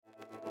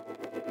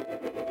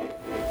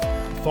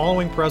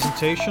following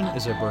presentation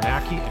is a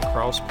Bernanke and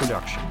Krause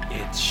production.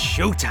 It's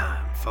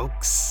showtime,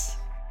 folks.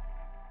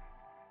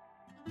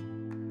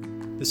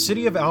 The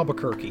city of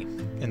Albuquerque,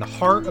 in the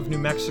heart of New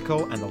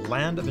Mexico and the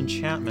land of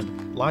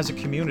enchantment, lies a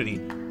community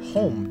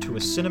home to a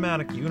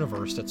cinematic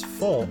universe that's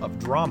full of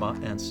drama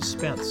and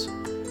suspense.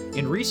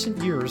 In recent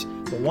years,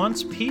 the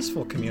once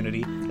peaceful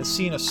community has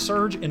seen a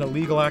surge in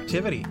illegal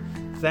activity,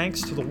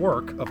 thanks to the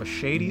work of a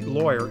shady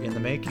lawyer in the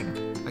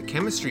making. A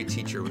chemistry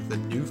teacher with a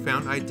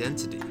newfound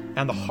identity.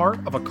 And the heart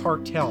of a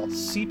cartel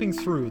seeping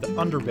through the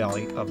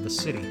underbelly of the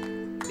city.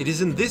 It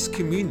is in this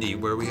community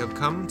where we have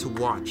come to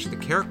watch the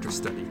character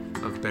study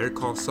of Better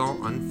Call Saul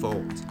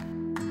unfold.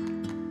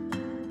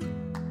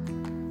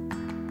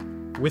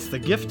 With the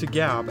gift to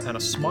gab and a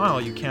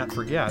smile you can't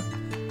forget,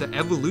 the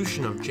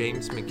evolution of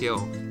James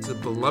McGill to the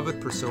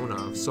beloved persona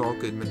of Saul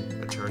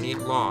Goodman, attorney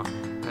at law,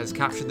 has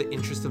captured the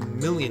interest of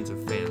millions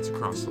of fans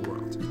across the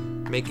world,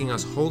 making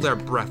us hold our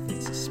breath in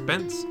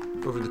suspense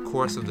over the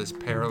course of this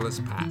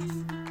perilous path.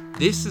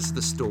 This is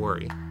the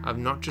story of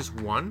not just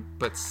one,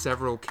 but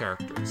several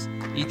characters,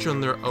 each on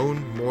their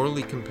own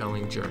morally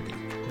compelling journey.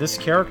 This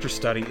character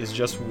study is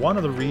just one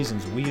of the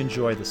reasons we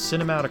enjoy the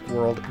cinematic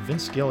world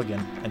Vince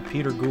Gilligan and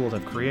Peter Gould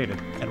have created,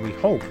 and we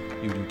hope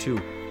you do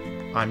too.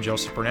 I'm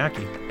Joseph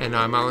Bernanke. And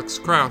I'm Alex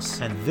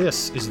Krause. And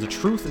this is The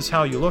Truth is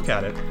How You Look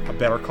at It, a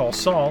Better Call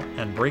Saul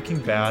and Breaking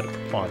Bad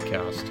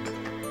podcast.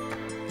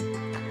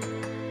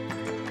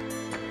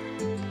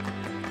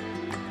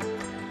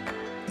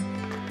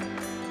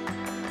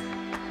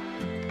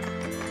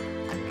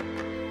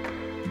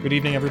 Good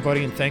evening,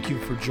 everybody, and thank you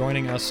for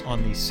joining us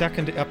on the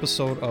second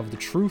episode of The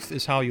Truth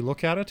is How You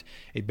Look at It,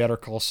 a Better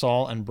Call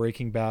Saul and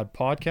Breaking Bad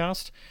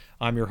podcast.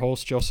 I'm your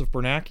host, Joseph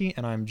Bernanke,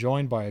 and I'm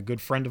joined by a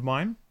good friend of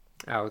mine,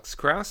 Alex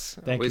Krause.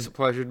 Always a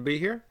pleasure to be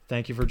here.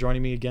 Thank you for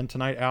joining me again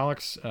tonight,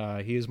 Alex.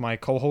 He is my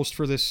co-host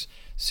for this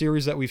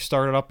series that we've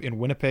started up in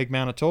Winnipeg,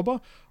 Manitoba.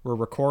 We're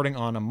recording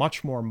on a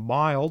much more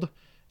mild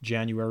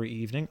January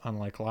evening,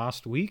 unlike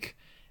last week.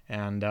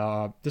 And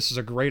this is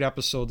a great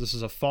episode. This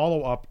is a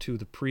follow-up to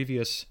the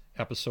previous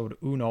episode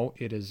Uno.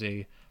 It is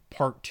a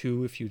part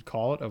 2, if you'd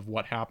call it, of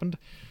what happened.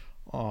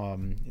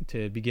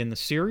 To begin the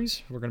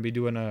series, we're going to be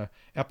doing a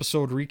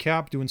episode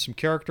recap, doing some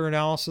character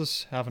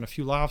analysis, having a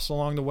few laughs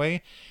along the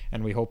way,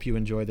 and we hope you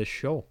enjoy this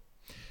show.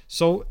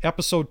 So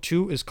episode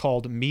 2 is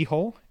called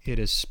Mijo. It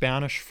is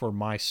Spanish for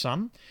my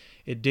son.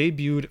 It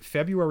debuted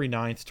February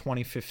 9th,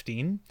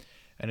 2015,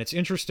 and it's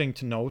interesting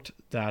to note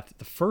that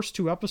the first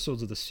 2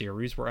 episodes of the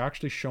series were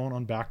actually shown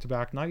on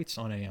back-to-back nights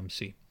on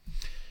AMC.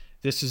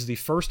 This is the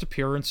first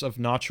appearance of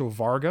Nacho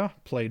Varga,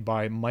 played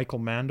by Michael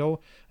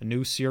Mando, a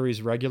new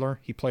series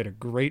regular. He played a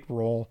great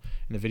role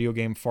in the video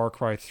game Far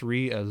Cry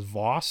 3 as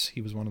Voss.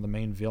 He was one of the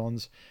main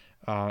villains.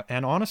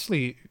 And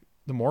honestly,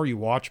 the more you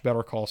watch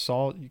Better Call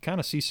Saul, you kind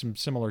of see some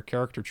similar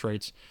character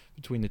traits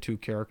between the two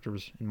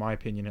characters, in my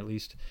opinion at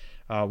least.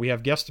 We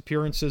have guest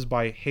appearances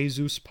by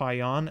Jesus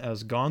Payan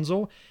as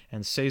Gonzo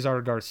and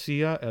Cesar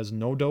Garcia as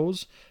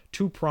Nodos,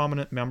 2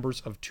 prominent members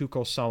of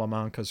Tuco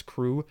Salamanca's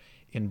crew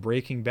in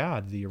Breaking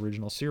Bad, the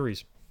original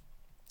series.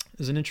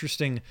 There's an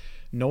interesting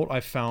note I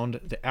found.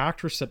 The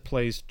actress that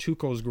plays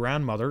Tuco's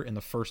grandmother in the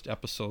first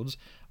episodes,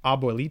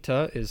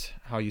 Abuelita is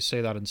how you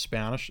say that in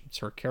Spanish, it's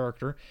her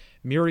character,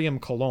 Miriam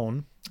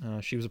Colon.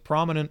 She was a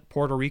prominent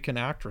Puerto Rican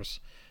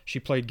actress. She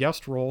played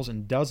guest roles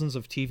in dozens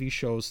of TV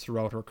shows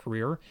throughout her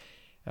career,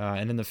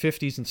 and in the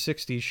 50s and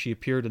 60s she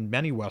appeared in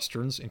many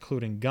westerns,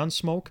 including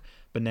Gunsmoke,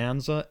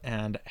 Bonanza,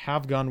 and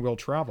Have Gun Will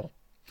Travel.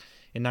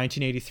 In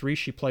 1983,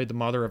 she played the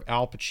mother of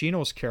Al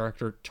Pacino's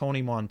character,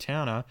 Tony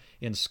Montana,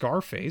 in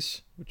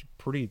Scarface, which is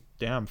a pretty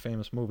damn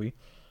famous movie.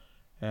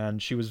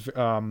 And she was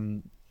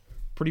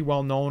pretty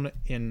well known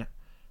in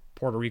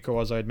Puerto Rico,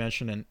 as I had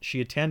mentioned, and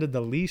she attended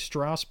the Lee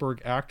Strasberg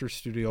Actors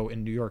Studio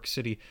in New York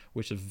City,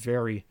 which is a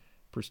very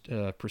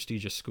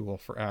prestigious school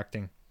for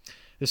acting.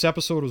 This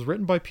episode was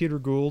written by Peter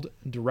Gould,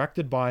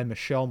 directed by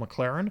Michelle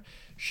MacLaren.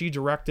 She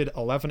directed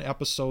 11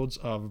 episodes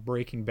of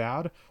Breaking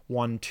Bad,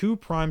 won 2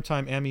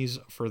 Primetime Emmys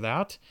for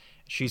that.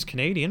 She's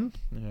Canadian,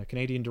 a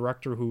Canadian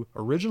director who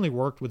originally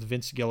worked with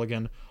Vince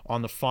Gilligan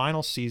on the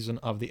final season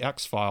of The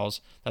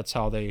X-Files. That's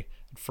how they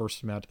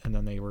first met, and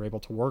then they were able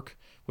to work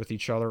with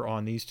each other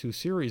on these 2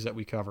 series that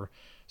we cover.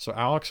 So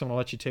Alex, I'm going to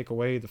let you take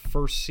away the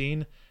first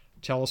scene,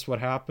 tell us what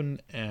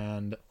happened,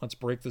 and let's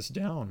break this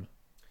down.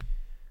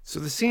 So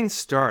the scene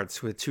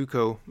starts with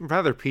Tuco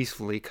rather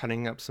peacefully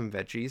cutting up some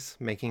veggies,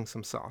 making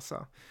some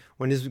salsa,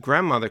 when his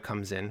grandmother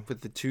comes in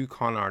with the 2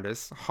 con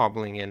artists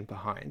hobbling in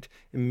behind,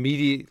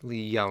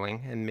 immediately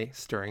yelling and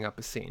stirring up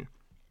a scene.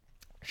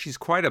 She's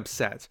quite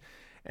upset,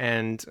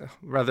 and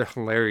rather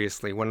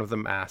hilariously, one of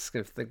them asks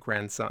if the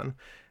grandson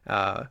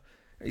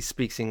he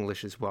speaks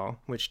English as well,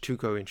 which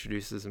Tuco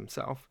introduces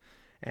himself,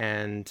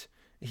 and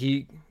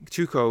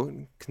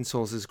Tuco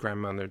consoles his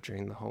grandmother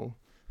during the whole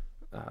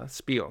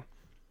spiel.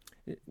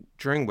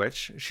 During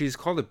which she's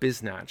called a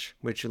biznatch,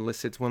 which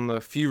elicits one of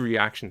the few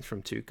reactions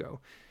from Tuco.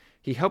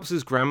 He helps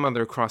his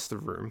grandmother across the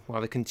room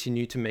while they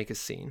continue to make a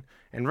scene,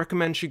 and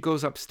recommends she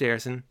goes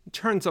upstairs and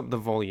turns up the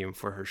volume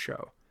for her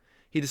show.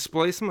 He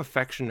displays some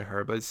affection to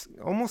her, but is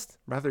almost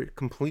rather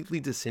completely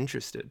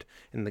disinterested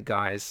in the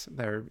guys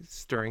that are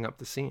stirring up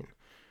the scene.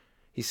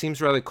 He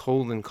seems rather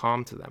cold and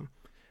calm to them.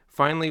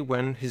 Finally,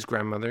 when his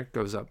grandmother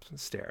goes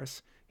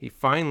upstairs, he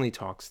finally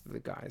talks to the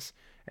guys,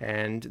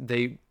 and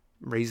they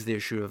raise the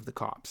issue of the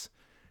cops,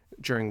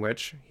 during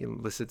which he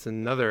elicits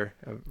another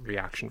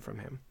reaction from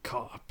him.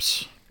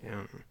 Cops.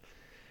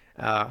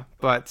 Yeah.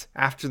 But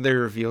after they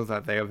reveal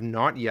that they have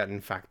not yet,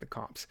 in fact, the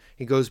cops,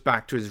 he goes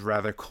back to his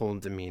rather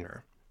cold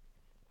demeanor,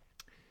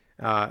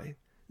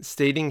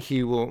 stating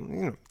he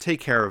will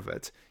take care of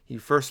it. He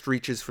first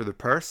reaches for the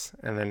purse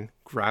and then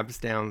grabs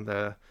down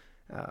the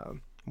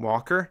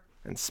walker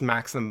and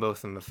smacks them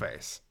both in the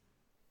face.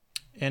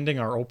 Ending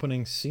our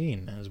opening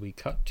scene as we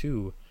cut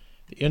to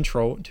the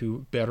intro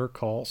to Better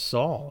Call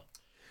Saul.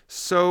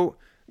 So,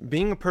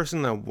 being a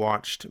person that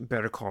watched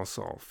Better Call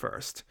Saul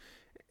first,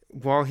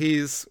 while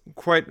he's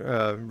quite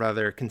a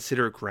rather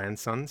considerate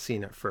grandson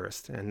seen at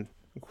first and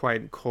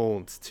quite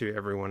cold to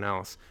everyone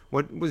else,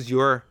 what was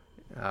your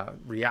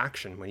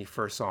reaction when you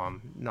first saw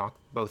him knock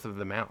both of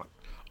them out?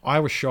 I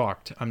was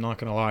shocked. I'm not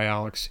going to lie,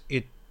 Alex.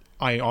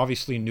 I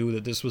obviously knew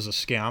that this was a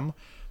scam,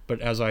 but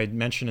as I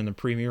mentioned in the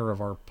premiere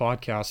of our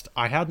podcast,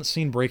 I hadn't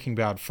seen Breaking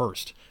Bad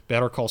first.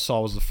 Better Call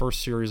Saul was the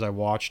first series I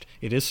watched.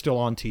 It is still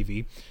on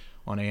TV,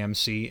 on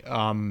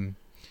AMC.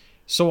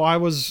 So I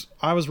was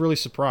really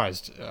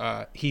surprised.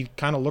 He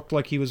kind of looked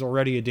like he was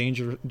already a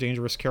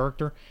dangerous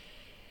character,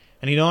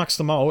 and he knocks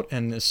them out.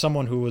 And as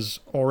someone who was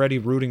already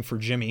rooting for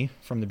Jimmy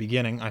from the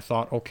beginning, I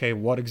thought, okay,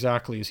 what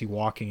exactly is he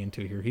walking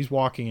into here? He's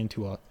walking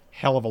into a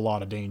hell of a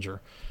lot of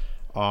danger.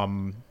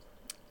 And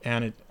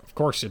of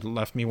course, it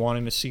left me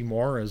wanting to see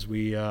more, as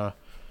we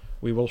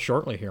will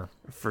shortly here.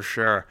 For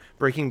sure.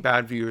 Breaking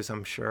Bad viewers,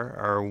 I'm sure,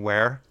 are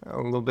aware a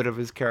little bit of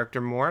his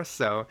character more,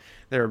 so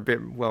they're a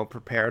bit well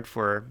prepared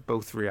for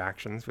both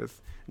reactions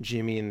with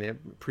Jimmy in the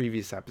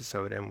previous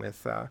episode and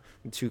with the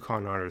two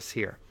con artists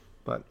here.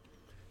 But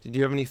did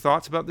you have any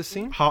thoughts about this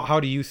scene? How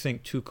do you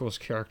think Tuco's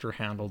character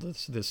handled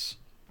this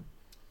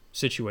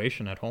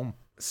situation at home?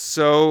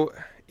 So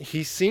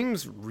he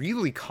seems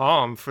really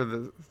calm for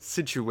the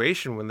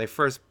situation when they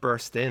first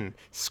burst in,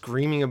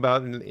 screaming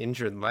about an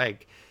injured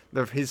leg.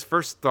 His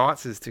first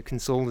thoughts is to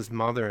console his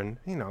mother and,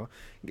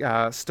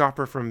 stop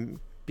her from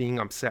being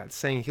upset,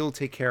 saying he'll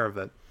take care of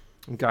it,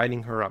 and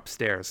guiding her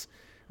upstairs.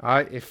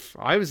 If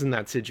I was in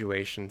that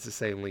situation, to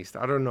say the least,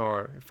 I don't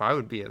know if I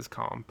would be as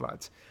calm,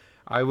 but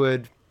I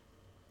would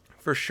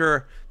for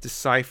sure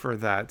decipher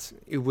that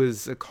it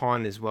was a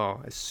con as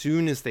well. As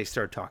soon as they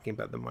start talking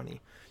about the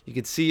money, you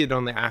could see it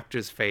on the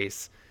actor's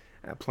face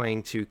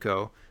playing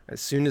Tuco.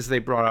 As soon as they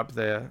brought up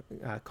the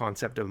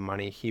concept of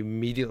money, he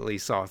immediately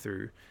saw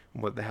through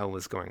what the hell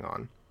was going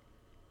on.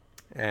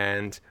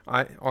 And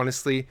I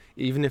honestly,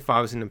 even if I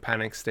was in a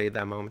panic state at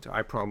that moment,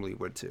 I probably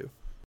would too.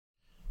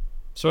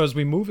 So as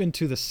we move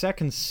into the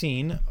second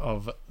scene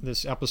of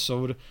this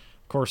episode,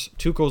 of course,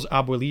 Tuco's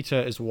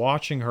abuelita is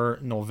watching her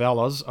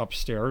novelas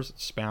upstairs,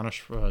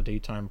 Spanish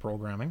daytime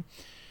programming.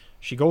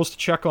 She goes to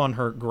check on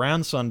her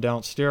grandson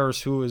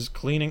downstairs, who is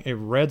cleaning a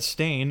red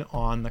stain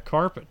on the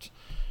carpet.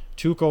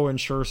 Tuco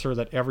ensures her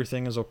that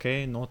everything is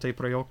okay, no te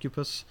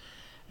preocupes,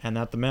 and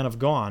that the men have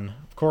gone.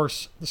 Of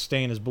course, the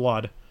stain is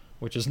blood,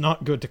 which is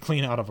not good to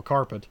clean out of a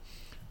carpet.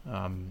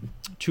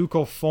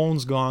 Tuco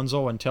phones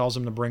Gonzo and tells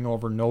him to bring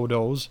over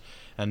Nodo's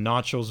and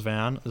Nacho's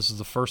van. This is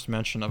the first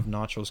mention of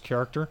Nacho's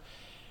character.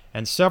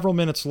 And several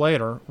minutes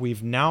later,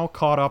 we've now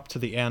caught up to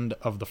the end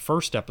of the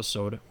first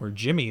episode, where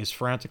Jimmy is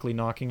frantically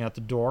knocking at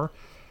the door.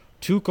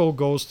 Tuco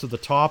goes to the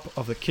top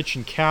of the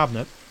kitchen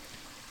cabinet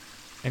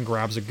and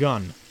grabs a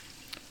gun.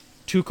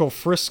 Tuco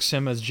frisks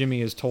him as Jimmy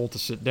is told to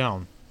sit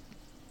down.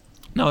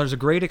 Now, there's a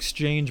great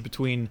exchange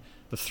between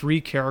the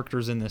three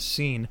characters in this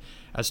scene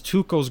as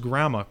Tuco's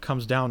grandma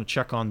comes down to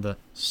check on the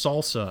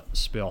salsa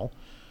spill.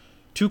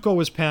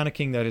 Tuco is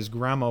panicking that his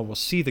grandma will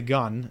see the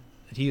gun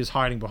that he is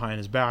hiding behind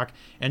his back,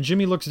 and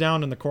Jimmy looks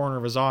down in the corner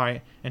of his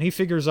eye, and he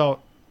figures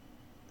out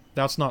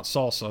that's not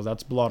salsa,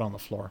 that's blood on the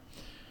floor.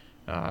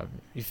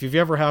 If you've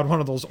ever had one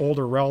of those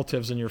older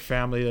relatives in your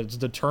family that's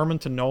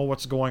determined to know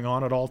what's going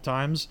on at all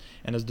times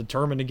and is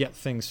determined to get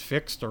things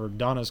fixed or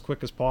done as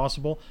quick as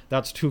possible,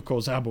 that's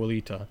Tuco's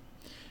abuelita.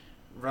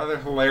 Rather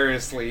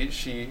hilariously,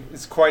 she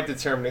is quite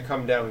determined to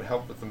come down and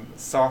help with the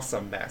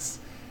salsa mess.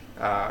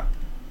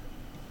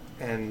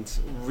 And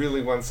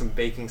really wants some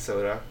baking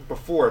soda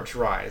before it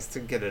dries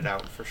to get it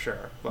out for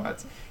sure.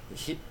 But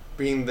he,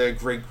 being the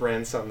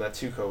great-grandson that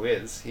Tuco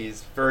is,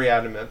 he's very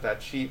adamant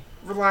that she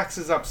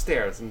relaxes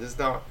upstairs and does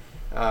not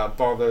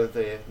bother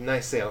the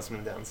nice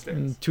salesman downstairs.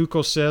 And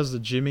Tuco says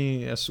that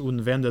Jimmy is un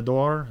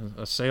vendedor,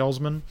 a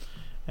salesman.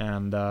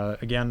 And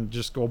again,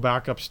 just go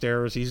back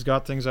upstairs. He's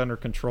got things under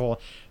control.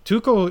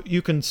 Tuco,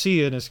 you can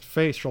see in his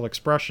facial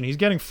expression, he's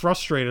getting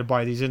frustrated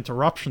by these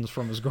interruptions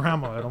from his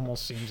grandma, it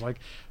almost seems like,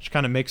 which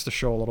kind of makes the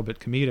show a little bit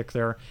comedic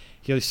there.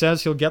 He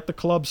says he'll get the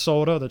club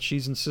soda that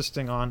she's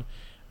insisting on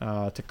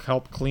to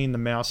help clean the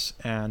mess,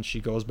 and she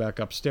goes back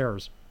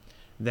upstairs.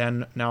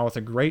 Then, now with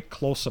a great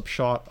close-up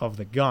shot of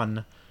the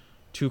gun,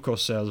 Tuco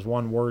says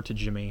one word to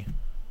Jimmy,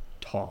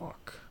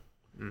 talk.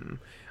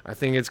 I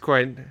think it's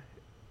quite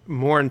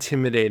more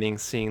intimidating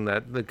seeing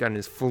that the gun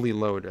is fully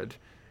loaded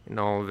in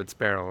all of its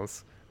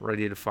barrels,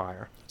 ready to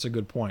fire. That's a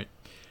good point.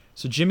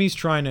 So Jimmy's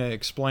trying to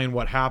explain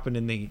what happened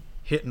in the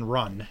hit and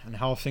run and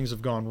how things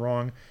have gone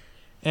wrong.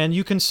 And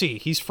you can see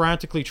he's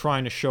frantically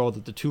trying to show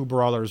that the two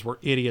brothers were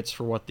idiots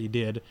for what they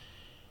did.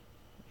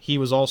 He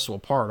was also a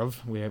part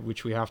of,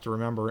 which we have to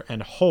remember,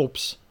 and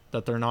hopes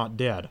that they're not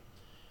dead.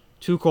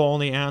 Tuco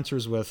only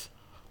answers with,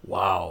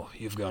 "Wow,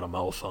 you've got a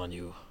mouth on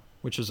you,"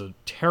 which is a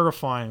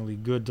terrifyingly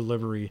good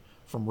delivery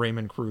from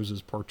Raymond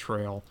Cruz's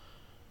portrayal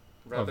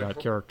of that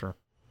character.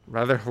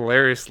 Rather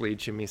hilariously,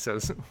 Jimmy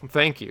says,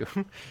 "Thank you,"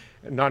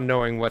 not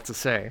knowing what to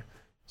say.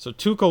 So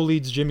Tuco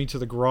leads Jimmy to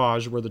the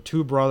garage where the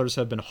two brothers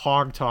have been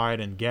hog-tied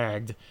and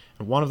gagged,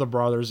 and one of the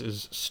brothers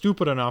is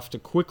stupid enough to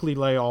quickly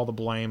lay all the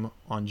blame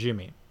on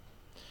Jimmy.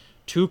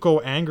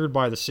 Tuco, angered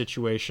by the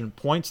situation,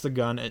 points the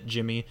gun at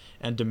Jimmy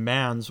and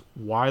demands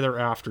why they're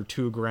after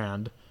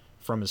 $2,000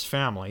 from his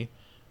family.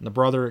 And the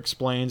brother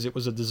explains it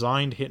was a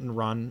designed hit and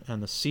run,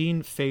 and the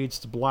scene fades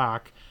to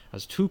black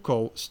as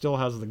Tuco still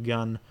has the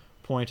gun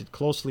pointed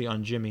closely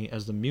on Jimmy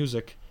as the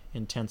music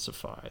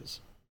intensifies.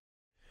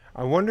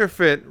 I wonder if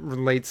it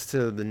relates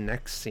to the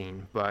next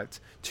scene, but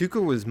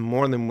Tuco was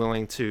more than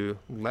willing to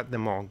let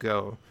them all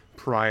go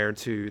prior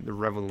to the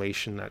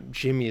revelation that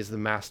Jimmy is the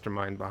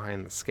mastermind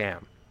behind the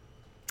scam.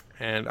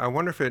 And I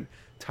wonder if it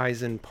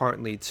ties in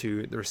partly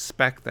to the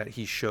respect that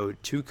he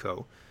showed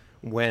Tuco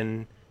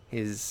when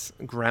his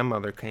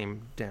grandmother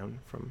came down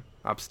from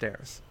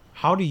upstairs.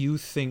 How do you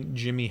think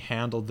Jimmy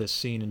handled this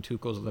scene in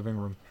Tuco's living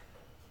room?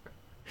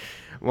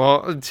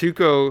 Well,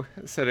 Tuco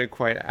said it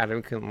quite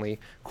adequately,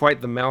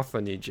 quite the mouth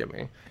on you,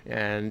 Jimmy.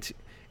 And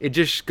it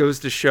just goes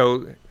to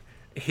show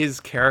his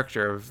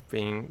character of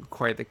being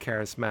quite the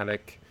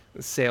charismatic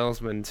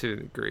salesman to a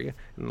degree,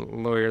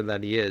 and lawyer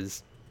that he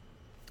is,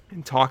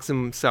 and talks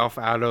himself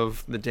out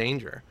of the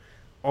danger.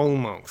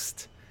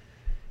 Almost.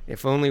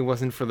 If only it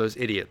wasn't for those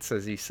idiots,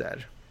 as he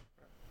said.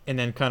 And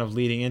then kind of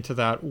leading into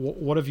that,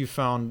 what have you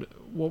found,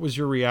 what was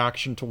your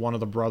reaction to one of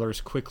the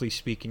brothers quickly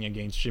speaking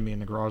against Jimmy in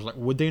the garage? Like,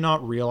 would they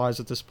not realize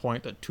at this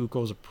point that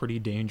Tuco's a pretty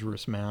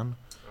dangerous man?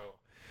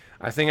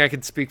 I think I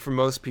could speak for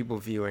most people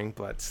viewing,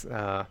 but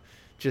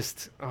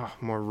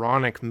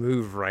moronic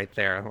move right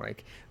there.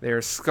 Like,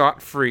 they're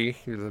scot-free.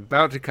 He was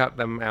about to cut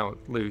them out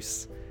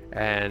loose,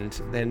 and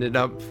they ended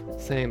up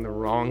saying the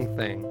wrong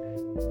thing.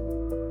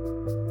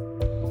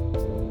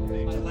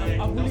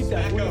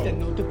 Abuelita,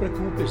 no te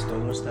preocupes,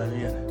 todo está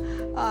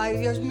bien. Ay,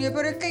 Dios mío,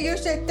 pero es que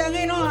ellos están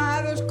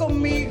enojados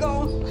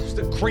conmigo.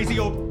 The crazy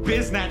old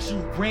biznat, she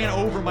ran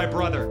over my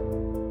brother.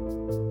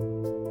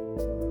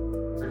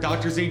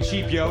 Doctors ain't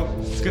cheap, yo.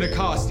 It's gonna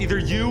cost either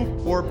you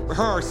or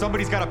her.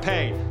 Somebody's gotta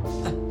pay.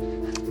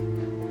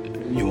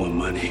 You want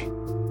money?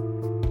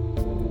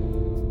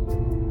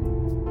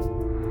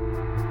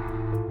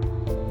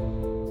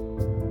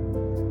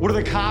 What are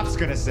the cops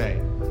gonna say?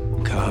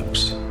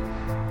 Cops.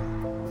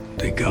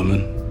 They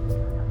coming?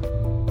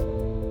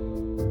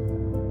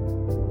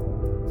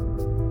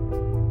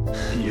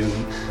 You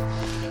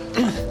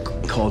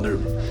called her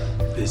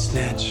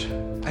biznatch?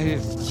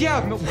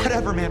 Yeah,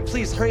 whatever, man.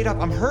 Please, hurry it up.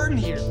 I'm hurting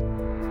here.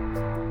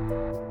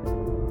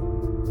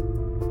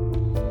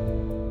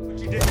 What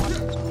you did?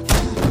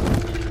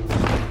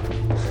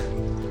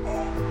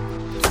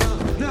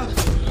 No.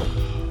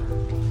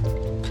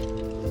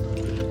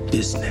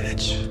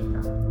 Biznatch.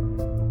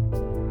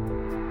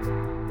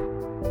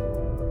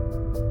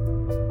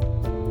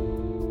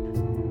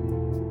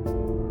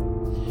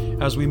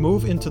 As we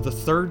move into the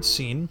third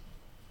scene,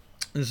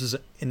 this is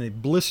in a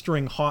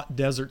blistering hot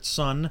desert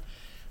sun.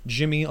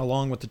 Jimmy,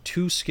 along with the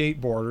two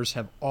skateboarders,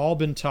 have all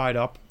been tied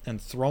up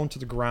and thrown to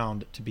the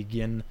ground to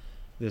begin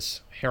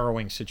this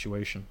harrowing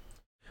situation.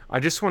 I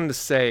just wanted to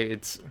say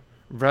it's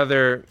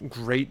rather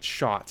great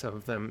shot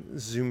of them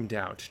zoomed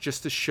out,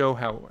 just to show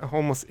how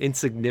almost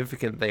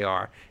insignificant they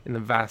are in the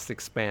vast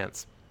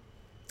expanse,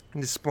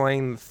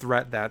 displaying the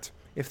threat that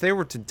if they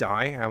were to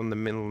die out in the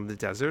middle of the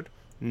desert,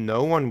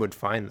 no one would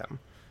find them.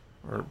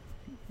 Or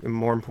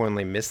more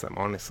importantly, miss them,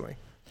 honestly.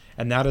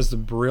 And that is the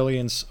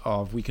brilliance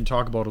of, we can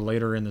talk about it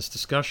later in this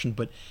discussion,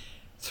 but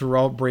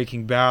throughout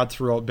Breaking Bad,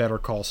 throughout Better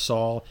Call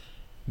Saul,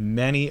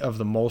 many of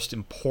the most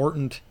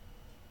important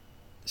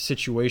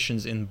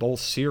situations in both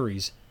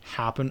series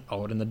happen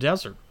out in the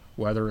desert.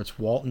 Whether it's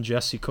Walt and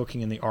Jesse cooking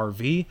in the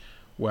RV,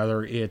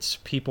 whether it's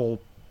people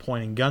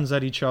pointing guns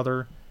at each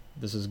other,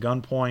 this is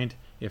gunpoint,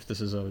 if this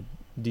is a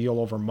deal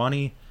over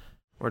money.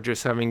 Or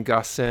just having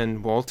Gus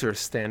and Walter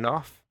stand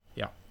off.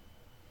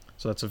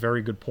 So that's a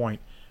very good point.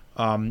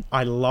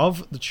 I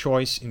love the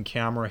choice in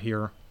camera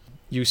here.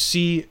 You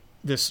see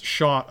this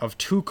shot of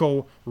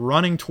Tuco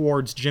running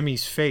towards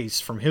Jimmy's face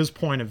from his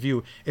point of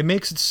view. It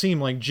makes it seem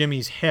like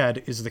Jimmy's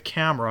head is the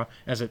camera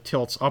as it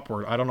tilts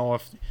upward. I don't know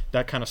if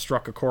that kind of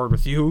struck a chord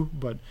with you,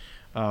 but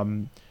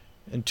and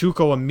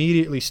Tuco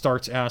immediately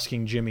starts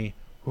asking Jimmy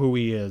who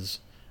he is,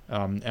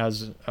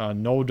 as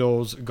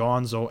Nodoz,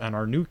 Gonzo, and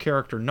our new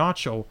character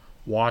Nacho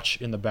watch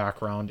in the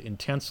background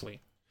intensely.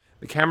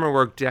 The camera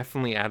work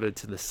definitely added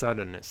to the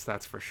suddenness,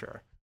 that's for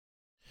sure.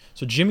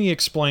 So Jimmy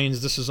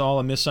explains this is all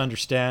a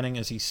misunderstanding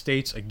as he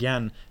states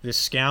again,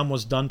 this scam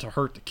was done to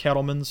hurt the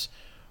Kettlemans.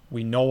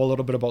 We know a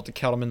little bit about the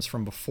Kettlemans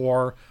from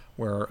before,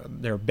 where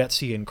they're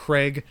Betsy and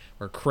Craig,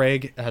 where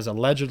Craig has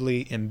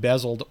allegedly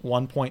embezzled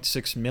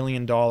 $1.6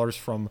 million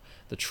from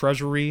the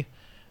treasury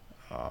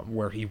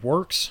where he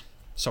works.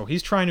 So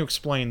he's trying to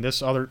explain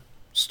this other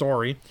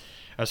story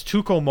as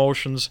Tuco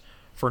motions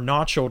for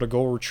Nacho to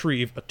go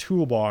retrieve a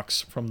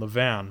toolbox from the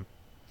van.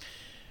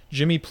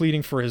 Jimmy,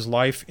 pleading for his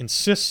life,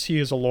 insists he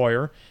is a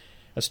lawyer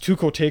as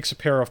Tuco takes a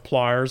pair of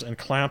pliers and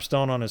clamps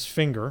down on his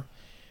finger.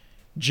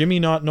 Jimmy,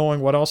 not knowing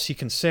what else he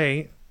can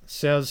say,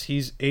 says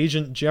he's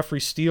Agent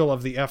Jeffrey Steele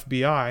of the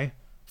FBI.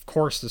 Of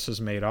course this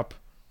is made up.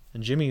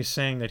 And Jimmy is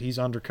saying that he's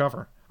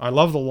undercover. I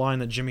love the line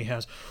that Jimmy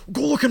has,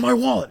 "Go look in my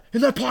wallet,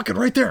 in that pocket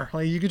right there."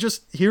 Like, you could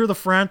just hear the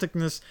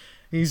franticness.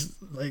 He's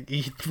like,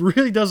 he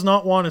really does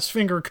not want his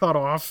finger cut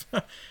off,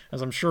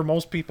 as I'm sure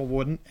most people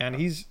wouldn't, and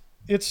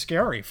it's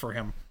scary for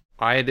him.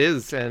 It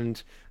is,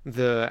 and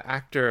the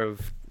actor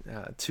of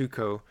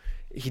Tuco,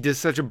 he does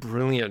such a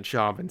brilliant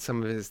job in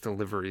some of his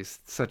deliveries,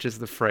 such as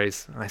the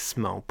phrase, "I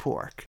smell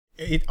pork."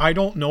 I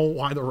don't know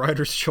why the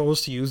writers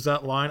chose to use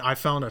that line. I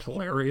found it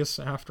hilarious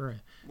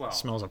after. It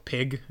smells of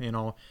pig, you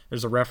know.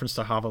 There's a reference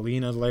to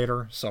javelina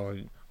later, so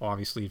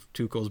obviously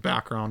Tuco's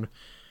background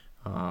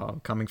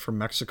coming from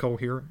Mexico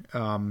here.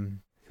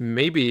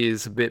 Maybe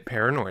he's a bit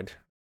paranoid.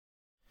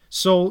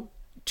 So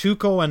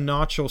Tuco and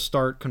Nacho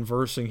start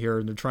conversing here,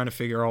 and they're trying to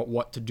figure out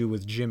what to do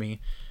with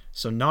Jimmy.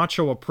 So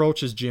Nacho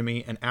approaches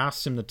Jimmy and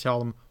asks him to tell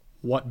him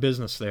what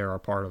business they are a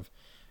part of.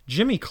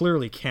 Jimmy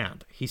clearly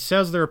can't. He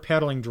says they're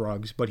peddling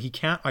drugs, but he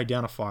can't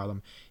identify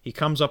them. He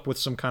comes up with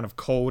some kind of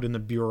code in the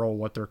bureau,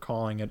 what they're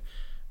calling it,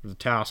 the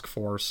task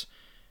force,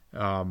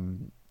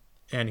 and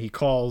he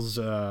calls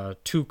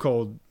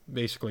Tuco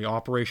basically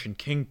Operation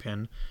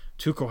Kingpin.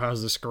 Tuco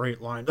has this great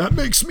line, "That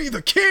makes me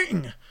the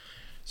king!"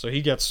 So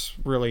he gets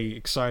really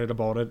excited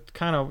about it.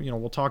 Kind of,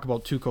 we'll talk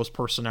about Tuco's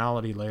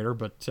personality later,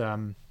 but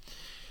so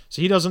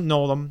he doesn't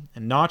know them,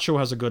 and Nacho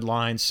has a good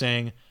line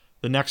saying,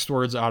 "The next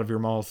words out of your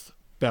mouth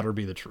better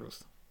be the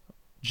truth."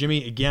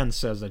 Jimmy again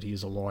says that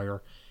he's a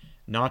lawyer.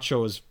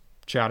 Nacho is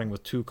chatting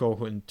with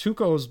Tuco, and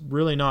Tuco is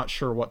really not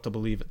sure what to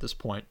believe at this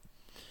point.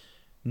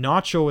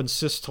 Nacho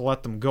insists to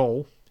let them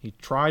go. He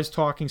tries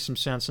talking some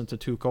sense into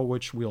Tuco,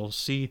 which we'll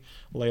see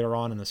later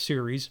on in the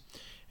series,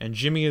 and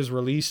Jimmy is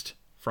released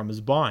from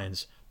his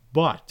binds,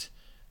 but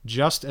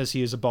just as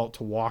he is about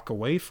to walk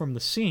away from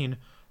the scene,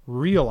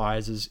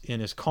 realizes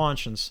in his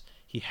conscience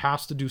he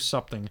has to do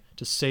something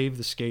to save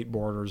the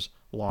skateboarders'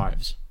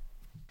 lives.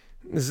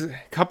 There's a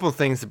couple of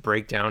things to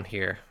break down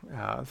here.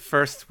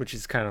 First, which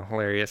is kind of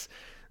hilarious,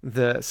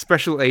 the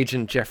special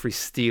agent Jeffrey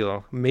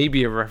Steele may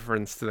be a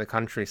reference to the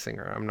country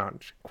singer. I'm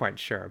not quite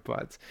sure,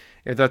 but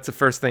if that's the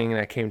first thing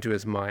that came to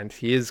his mind,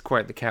 he is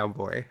quite the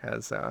cowboy,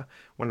 as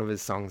one of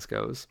his songs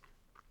goes.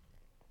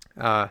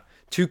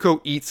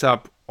 Tuco eats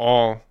up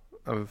all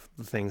of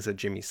the things that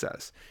Jimmy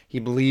says. He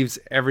believes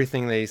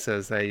everything that he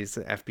says, that he's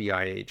an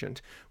FBI agent.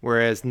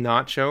 Whereas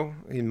Nacho,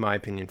 in my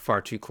opinion,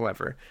 far too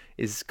clever,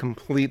 is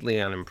completely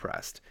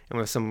unimpressed, and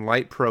with some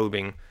light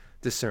probing,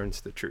 discerns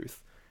the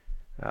truth.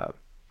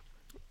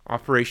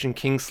 Operation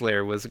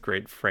Kingslayer was a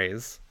great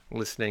phrase,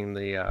 listening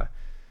the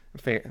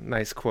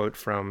nice quote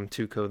from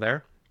Tuco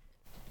there.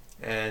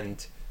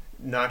 And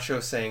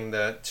Nacho saying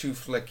the two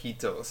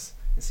flequitos.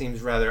 It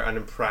seems rather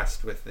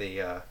unimpressed with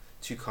the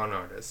two con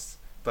artists.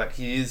 But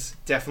he is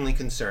definitely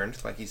concerned,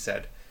 like he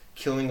said,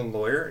 killing a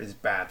lawyer is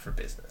bad for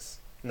business.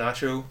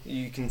 Nacho,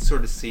 you can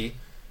sort of see,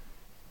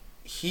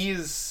 he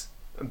is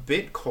a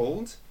bit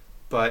cold,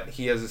 but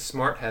he has a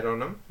smart head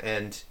on him,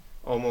 and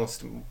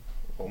almost,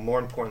 well, more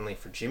importantly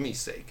for Jimmy's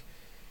sake,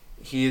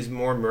 he is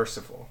more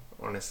merciful,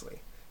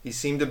 honestly. He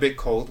seemed a bit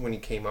cold when he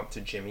came up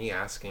to Jimmy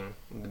asking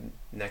the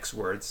next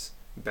words,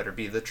 better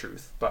be the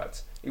truth,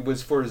 but it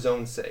was for his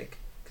own sake,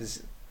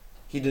 because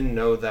he didn't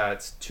know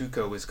that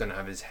Tuco was going to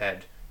have his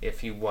head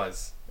if he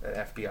was an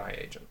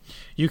FBI agent.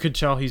 You could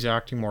tell he's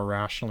acting more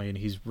rationally, and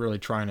he's really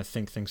trying to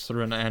think things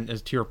through. And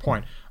as to your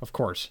point, of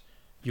course,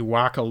 you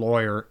whack a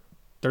lawyer,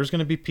 there's going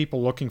to be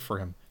people looking for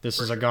him. This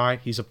is a guy,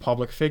 he's a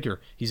public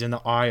figure. He's in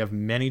the eye of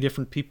many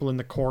different people in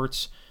the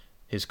courts,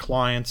 his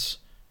clients,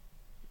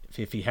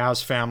 if he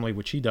has family,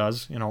 which he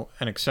does, and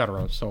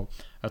etc. So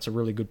that's a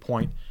really good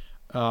point.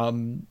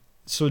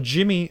 So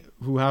Jimmy,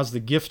 who has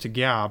the gift to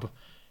gab,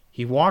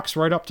 he walks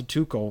right up to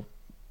Tuco,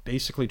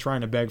 basically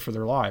trying to beg for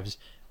their lives.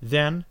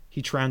 Then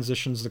he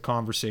transitions the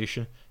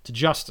conversation to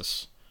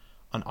justice,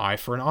 an eye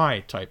for an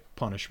eye type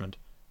punishment.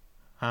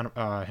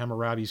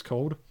 Hammurabi's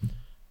code,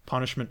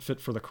 punishment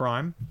fit for the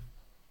crime.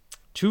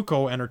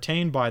 Tuco,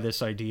 entertained by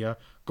this idea,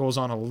 goes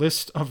on a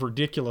list of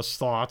ridiculous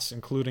thoughts,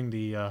 including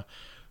the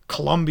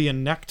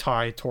Colombian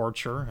necktie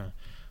torture,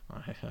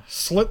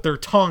 slit their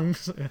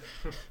tongues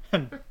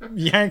and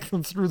yank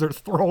them through their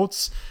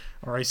throats,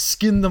 or I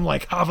skin them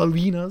like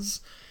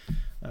javelinas.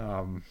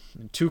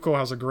 Tuco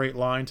has a great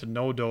line to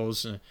No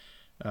Do's.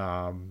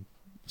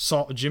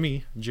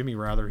 Jimmy,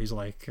 he's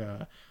like,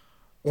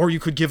 Or you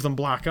could give them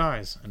black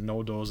eyes. And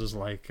No-Dose is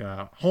like,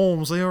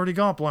 Holmes, they already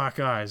got black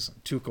eyes.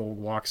 Tuco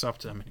walks up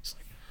to him and he's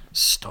like,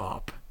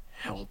 stop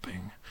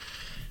helping.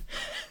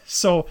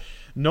 So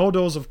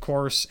No-Dose, of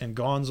course, and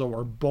Gonzo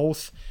are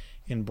both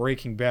in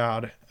Breaking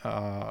Bad.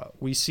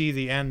 We see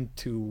the end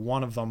to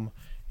one of them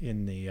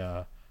in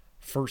the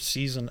first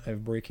season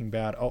of Breaking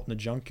Bad out in the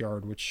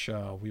junkyard, which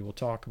we will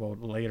talk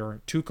about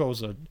later.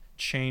 Tuco's a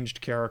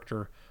changed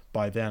character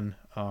by then.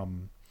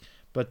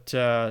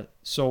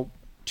 So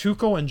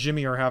Tuco and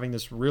Jimmy are having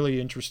this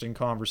really interesting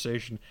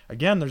conversation.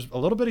 Again, there's a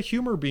little bit of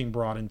humor being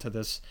brought into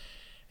this.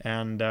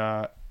 And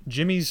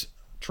Jimmy's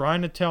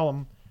trying to tell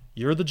him,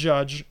 you're the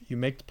judge. You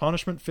make the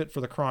punishment fit for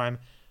the crime.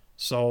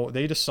 So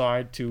they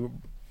decide to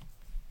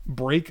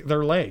break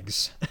their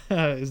legs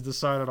is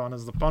decided on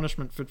as the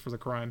punishment fit for the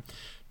crime.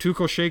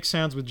 Tuco shakes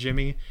hands with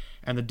Jimmy,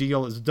 and the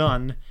deal is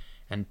done.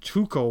 And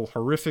Tuco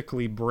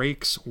horrifically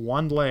breaks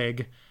one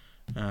leg.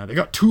 They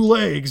got 2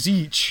 legs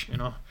each,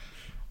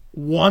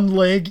 one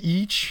leg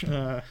each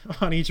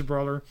on each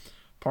brother.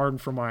 Pardon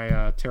for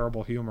my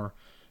terrible humor.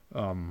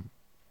 And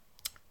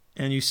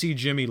you see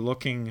Jimmy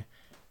looking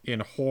in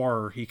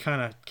horror. He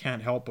kind of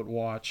can't help but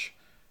watch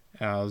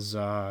as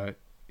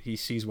he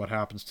sees what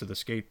happens to the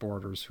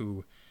skateboarders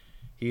who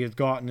he had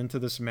gotten into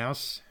this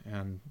mess.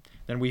 And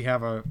then we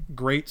have a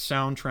great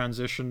sound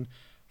transition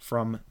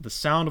from the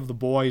sound of the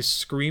boys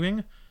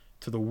screaming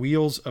to the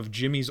wheels of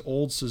Jimmy's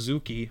old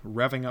Suzuki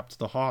revving up to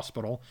the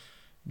hospital.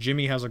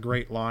 Jimmy has a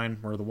great line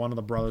where one of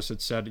the brothers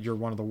had said, you're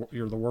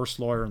the worst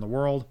lawyer in the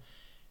world.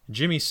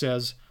 Jimmy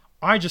says,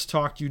 I just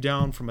talked you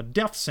down from a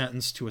death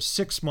sentence to a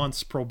 6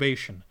 months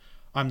probation.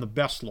 I'm the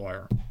best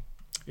lawyer.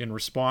 In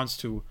response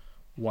to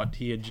what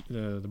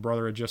the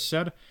brother had just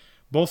said,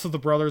 both of the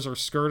brothers are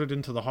skirted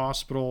into the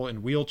hospital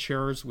in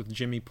wheelchairs with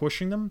Jimmy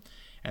pushing them,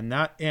 and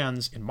that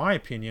ends, in my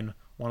opinion,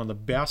 one of the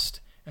best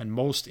and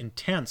most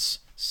intense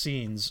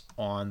scenes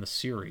on the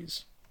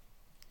series.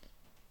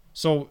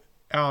 So,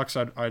 Alex,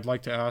 I'd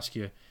like to ask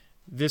you,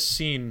 this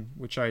scene,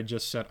 which I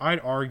just said, I'd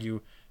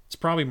argue it's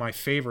probably my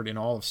favorite in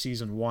all of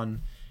season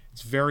 1.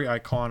 It's very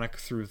iconic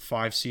through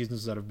 5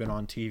 seasons that have been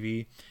on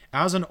TV.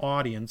 As an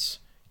audience,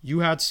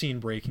 you had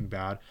seen Breaking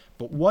Bad,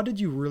 but what did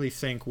you really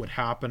think would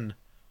happen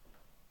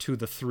to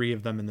the 3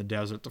 of them in the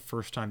desert the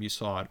first time you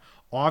saw it?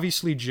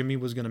 Obviously, Jimmy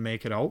was going to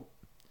make it out.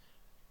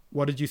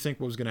 What did you think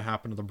was going to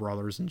happen to the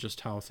brothers and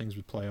just how things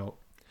would play out?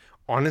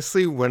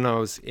 Honestly, when I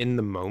was in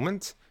the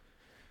moment,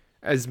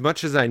 as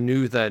much as I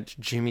knew that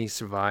Jimmy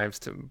survives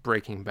to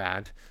Breaking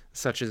Bad,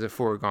 such as a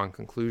foregone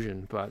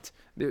conclusion, but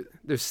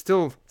there's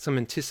still some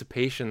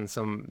anticipation,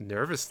 some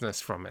nervousness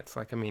from it.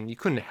 You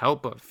couldn't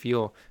help but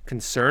feel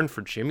concerned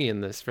for Jimmy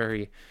in this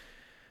very,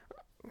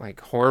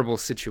 horrible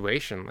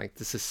situation.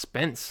 The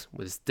suspense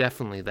was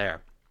definitely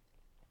there.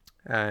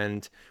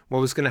 And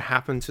what was going to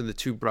happen to the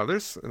 2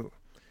 brothers,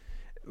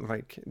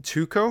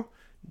 Tuco,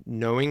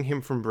 knowing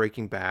him from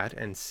Breaking Bad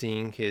and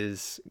seeing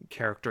his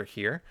character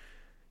here,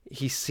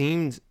 he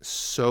seemed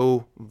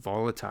so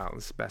volatile,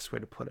 is the best way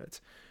to put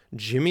it.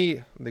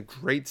 Jimmy, the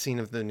great scene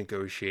of the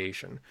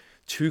negotiation.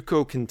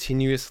 Tuco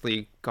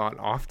continuously got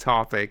off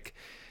topic,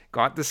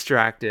 got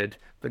distracted,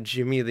 but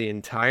Jimmy the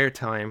entire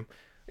time,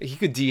 he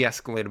could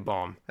de-escalate a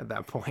bomb at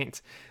that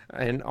point.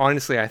 And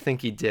honestly, I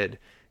think he did.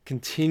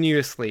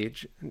 Continuously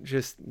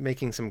just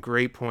making some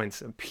great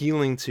points,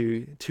 appealing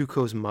to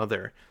Tuco's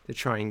mother to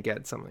try and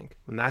get something.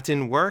 When that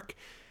didn't work,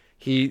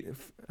 he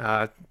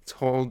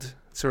appealed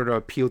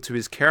to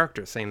his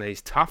character, saying that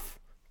he's tough,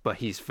 but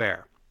he's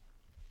fair.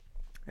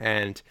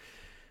 And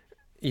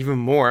even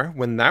more,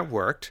 when that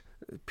worked,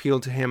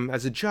 appealed to him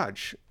as a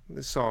judge,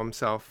 saw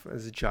himself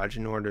as a judge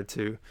in order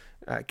to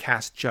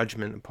cast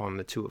judgment upon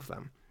the 2 of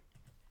them.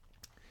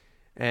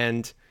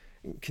 And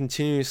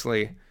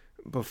continuously,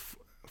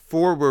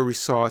 before where we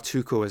saw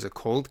Tuco as a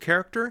cold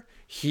character,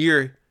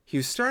 here he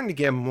was starting to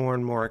get more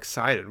and more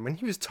excited. When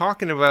he was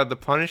talking about the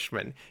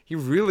punishment, he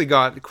really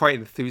got quite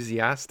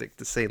enthusiastic,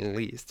 to say the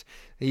least.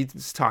 He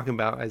was talking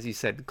about, as you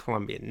said,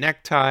 Colombian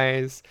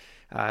neckties,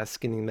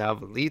 skinning the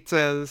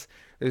abuelitas.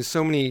 There's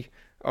so many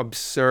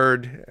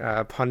absurd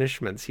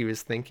punishments he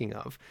was thinking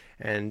of.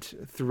 And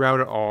throughout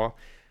it all,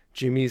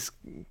 Jimmy's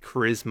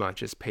charisma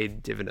just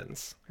paid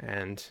dividends.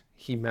 And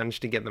he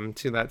managed to get them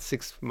to that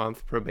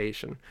 6-month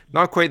probation.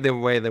 Not quite the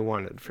way they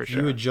wanted, for sure.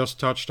 You had just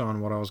touched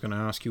on what I was going to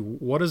ask you.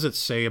 What does it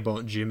say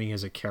about Jimmy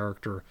as a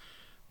character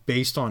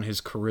based on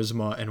his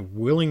charisma and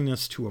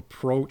willingness to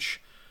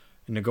approach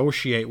and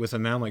negotiate with a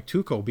man like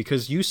Tuco?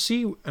 Because you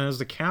see, as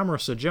the camera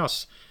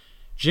suggests,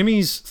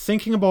 Jimmy's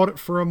thinking about it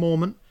for a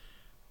moment.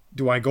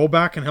 Do I go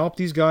back and help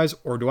these guys,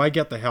 or do I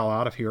get the hell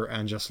out of here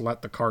and just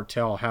let the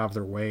cartel have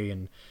their way,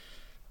 and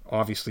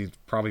obviously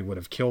probably would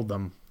have killed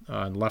them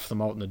and left them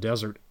out in the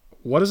desert?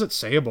 What does it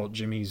say about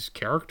Jimmy's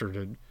character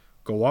to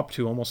go up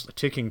to almost a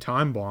ticking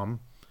time bomb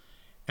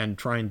and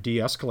try and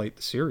de-escalate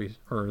the series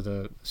or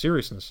the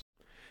seriousness?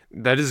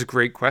 That is a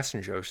great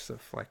question,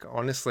 Joseph.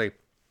 Honestly,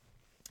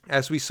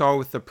 As we saw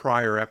with the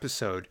prior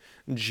episode,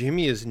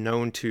 Jimmy is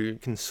known to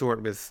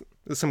consort with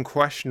some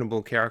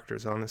questionable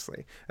characters,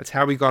 honestly. That's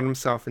how he got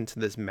himself into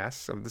this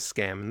mess of the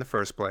scam in the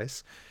first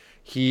place.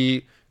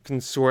 He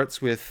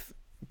consorts with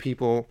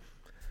people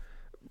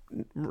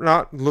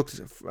not looked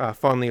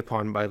fondly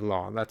upon by the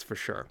law, that's for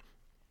sure.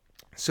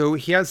 So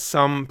he has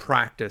some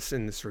practice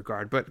in this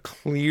regard, but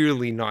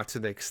clearly not to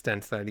the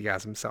extent that he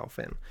has himself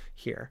in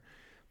here.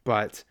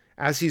 But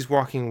as he's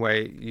walking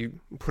away, you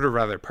put it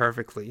rather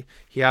perfectly,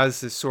 he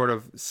has this sort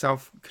of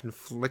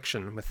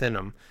self-confliction within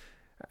him,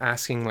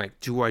 asking, like,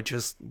 do I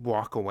just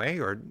walk away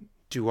or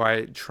do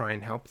I try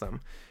and help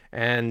them?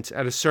 And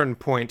at a certain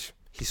point,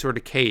 he sort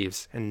of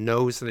caves and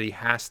knows that he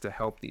has to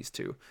help these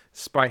two,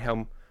 despite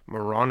how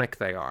moronic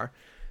they are.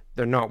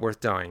 They're not worth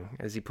dying,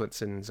 as he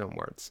puts it in his own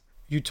words.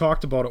 You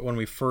talked about it when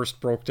we first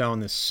broke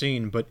down this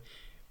scene, but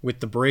with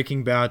the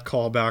Breaking Bad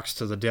callbacks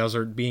to the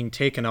desert being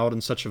taken out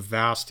in such a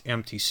vast,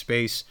 empty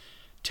space,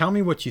 tell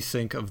me what you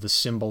think of the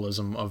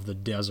symbolism of the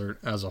desert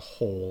as a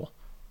whole.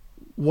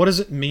 What does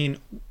it mean?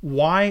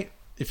 Why,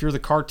 if you're the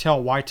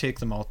cartel, why take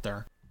them out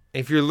there?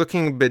 If you're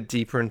looking a bit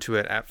deeper into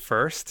it at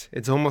first,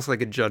 it's almost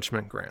like a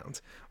judgment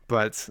ground.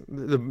 But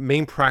the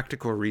main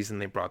practical reason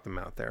they brought them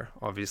out there,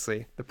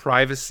 obviously, the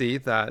privacy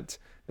that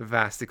the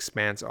vast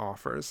expanse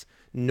offers.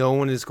 No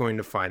one is going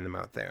to find them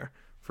out there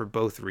for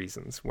both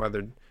reasons,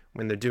 whether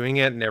when they're doing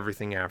it and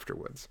everything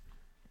afterwards.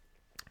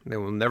 They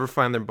will never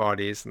find their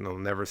bodies and they'll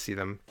never see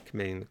them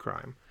committing the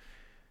crime.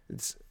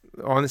 It's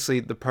honestly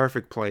the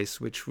perfect place,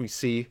 which we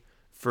see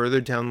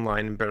further down the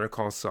line in Better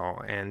Call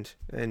Saul and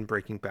in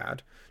Breaking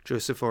Bad.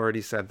 Joseph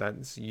already said that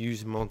it's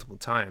used multiple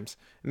times.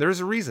 And there's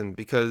a reason,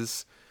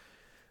 because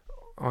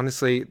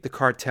honestly, the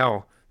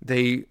cartel,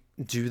 they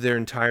do their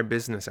entire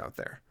business out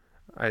there.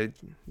 I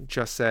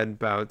just said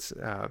about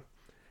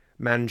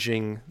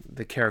managing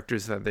the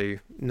characters that they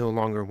no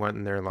longer want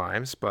in their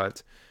lives,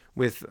 but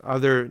with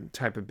other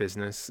type of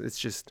business, it's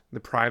just the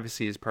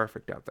privacy is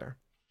perfect out there.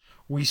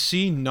 We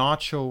see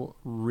Nacho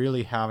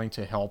really having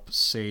to help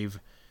save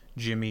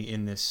Jimmy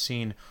in this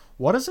scene.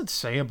 What does it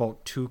say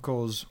about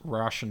Tuco's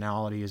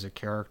rationality as a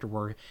character,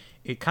 where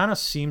it kind of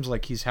seems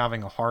like he's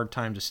having a hard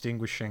time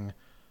distinguishing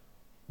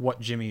what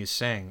Jimmy is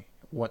saying,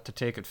 what to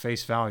take at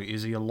face value?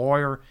 Is he a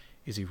lawyer?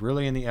 Is he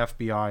really in the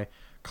FBI?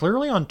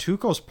 Clearly on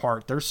Tuco's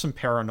part, there's some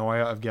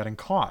paranoia of getting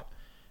caught.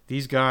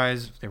 These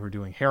guys, they were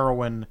doing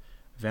heroin.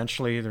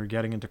 Eventually, they're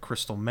getting into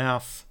crystal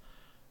meth.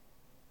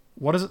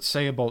 What does it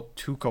say about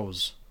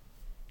Tuco's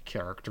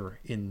character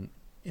in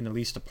at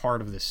least a part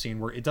of this scene,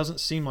 where it doesn't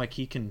seem like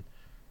he can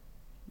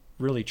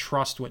really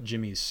trust what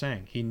Jimmy's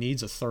saying? He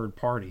needs a third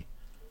party.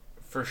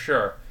 For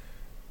sure.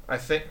 I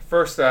think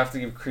first I have to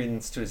give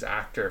credence to his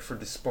actor for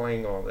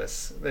displaying all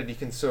this, that you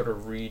can sort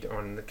of read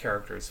on the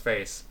character's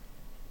face.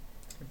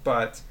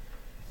 But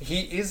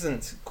he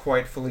isn't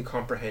quite fully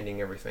comprehending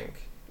everything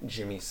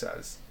Jimmy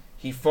says.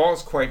 He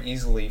falls quite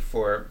easily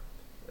for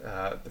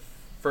the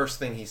first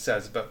thing he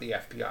says about the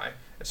FBI.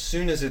 As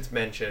soon as it's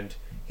mentioned,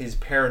 his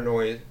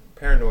paranoia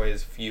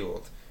is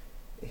fueled.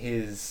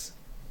 His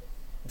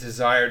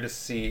desire to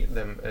see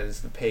them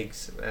as the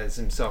pigs, as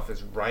himself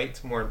as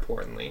right, more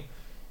importantly,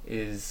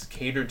 is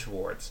catered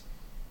towards.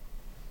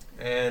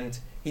 And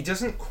he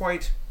doesn't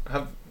quite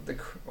have the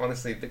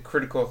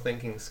critical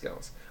thinking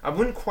skills. I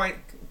wouldn't quite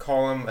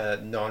call him a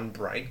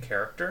non-bright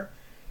character.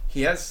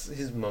 He has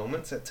his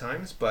moments at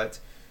times, but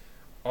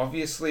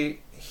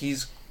obviously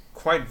he's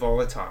quite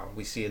volatile,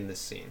 we see in this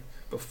scene.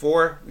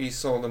 Before, we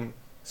saw him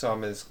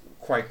as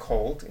quite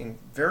cold and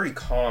very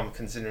calm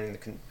considering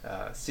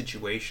the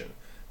situation.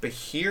 But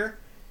here,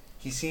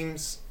 he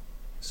seems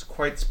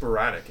quite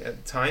sporadic.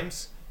 At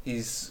times,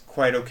 he's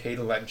quite okay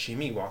to let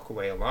Jimmy walk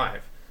away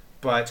alive.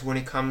 But when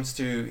it comes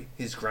to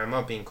his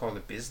grandma being called a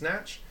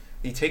biznatch,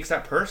 he takes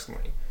that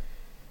personally.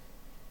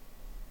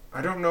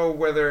 I don't know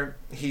whether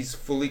he's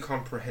fully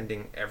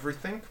comprehending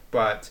everything,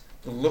 but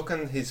the look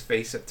on his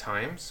face at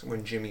times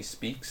when Jimmy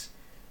speaks,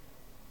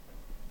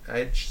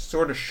 it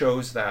sort of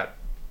shows that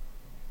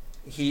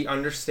he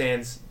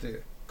understands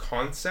the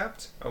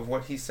concept of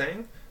what he's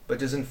saying, but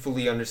doesn't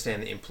fully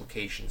understand the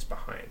implications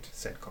behind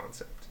said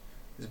concept.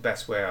 Is the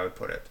best way I would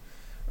put it.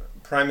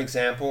 Prime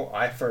example,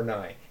 eye for an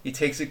eye.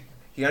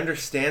 He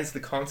understands the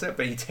concept,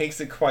 but he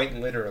takes it quite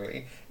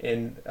literally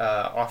in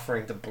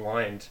offering to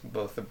blind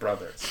both the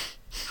brothers.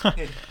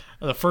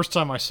 The first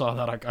time I saw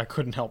that, I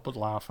couldn't help but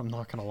laugh. I'm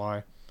not going to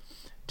lie.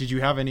 Did you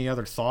have any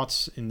other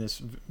thoughts in this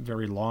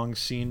very long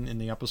scene in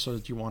the episode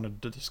that you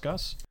wanted to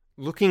discuss?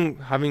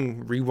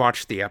 Having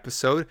rewatched the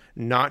episode,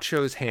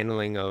 Nacho's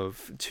handling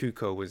of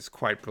Tuco was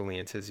quite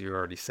brilliant, as you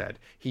already said.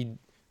 He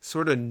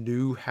sort of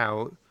knew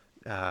how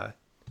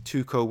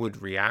Tuco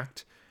would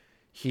react.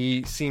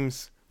 He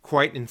seems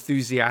quite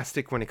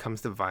enthusiastic when it comes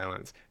to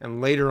violence.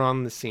 And later on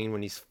in the scene,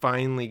 when he's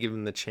finally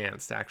given the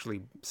chance to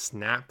actually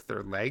snap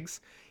their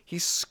legs,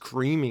 he's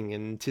screaming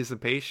in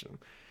anticipation.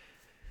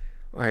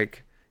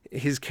 Like,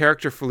 his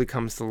character fully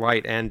comes to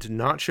light, and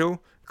Nacho,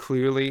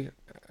 clearly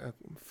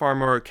far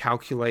more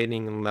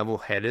calculating and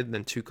level-headed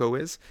than Tuco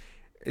is.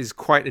 is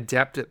quite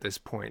adept at this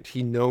point.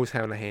 He knows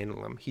how to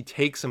handle him. He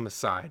takes him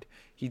aside.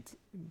 He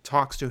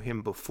talks to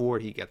him before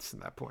he gets to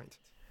that point.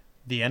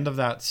 The end of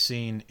that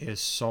scene is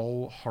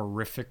so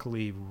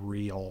horrifically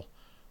real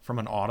from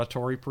an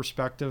auditory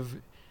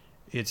perspective.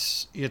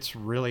 It's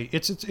really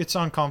it's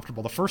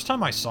uncomfortable. The first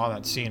time I saw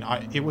that scene,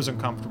 it was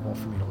uncomfortable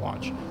for me to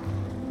watch.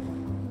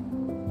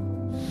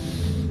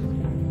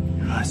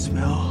 I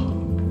smell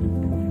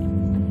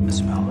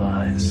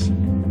lies.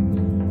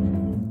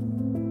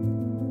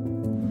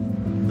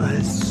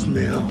 I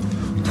smell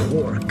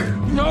pork.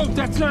 No,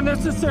 that's not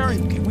necessary.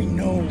 Okay, we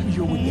know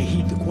you're with the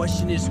heat. The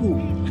question is who?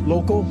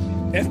 Local?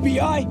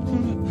 FBI?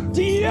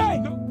 DEA?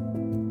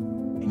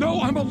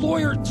 No, I'm a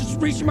lawyer. Just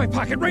reach in my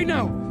pocket right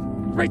now.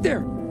 Right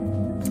there.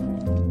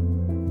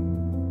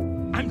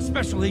 I'm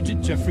Special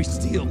Agent Jeffrey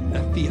Steele,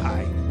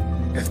 FBI.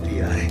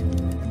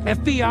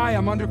 FBI,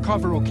 I'm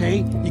undercover,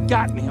 okay? You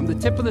got me. I'm the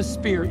tip of the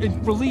spear,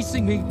 and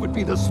releasing me would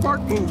be the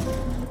smart move.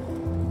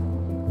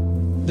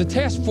 The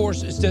task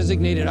force is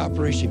designated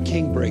Operation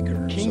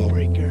Kingbreaker.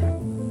 Kingbreaker.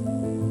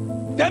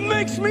 That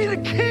makes me the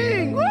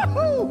king!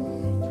 Woohoo!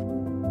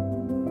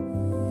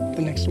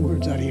 The next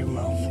words out of your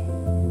mouth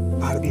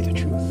ought to be the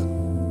truth.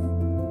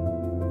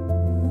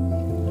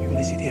 You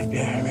really see the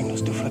FBI hiring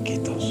those two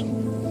flaquitos?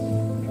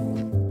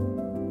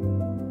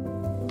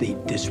 They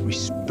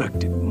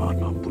disrespected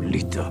Mama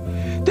Abuelita.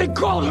 They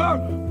called her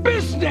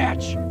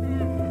Biznatch!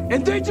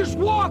 And they just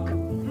walk!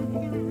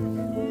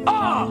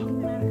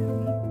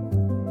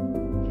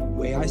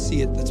 The way I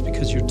see it, that's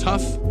because you're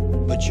tough,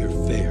 but you're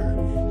fair.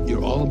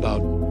 You're all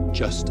about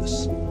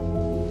justice.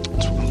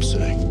 That's what I'm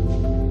saying.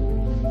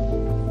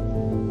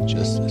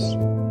 Justice.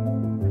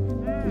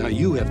 Now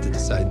you have to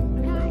decide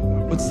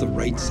what's the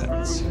right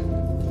sentence.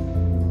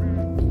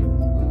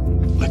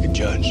 Like a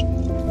judge.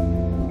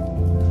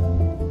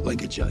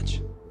 Like a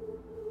judge.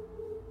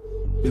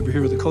 You ever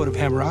hear of the Code of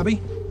Hammurabi?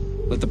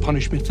 Let the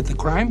punishment fit the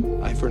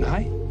crime, eye for an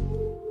eye.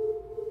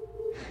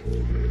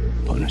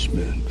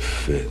 Punishment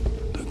fit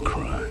the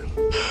crime.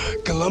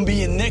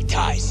 Colombian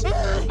neckties.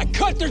 I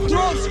cut their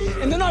throats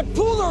and then I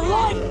pull their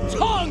live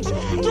tongues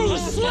through the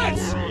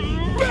slits.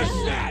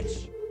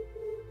 Biznatch!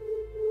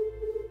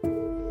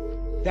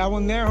 That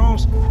one there,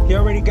 Holmes, he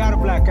already got a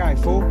black eye,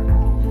 fool.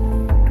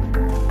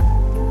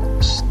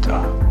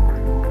 Stop.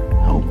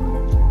 No.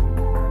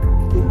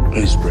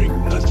 Let's break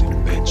nothing,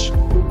 bitch.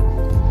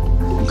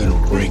 I'm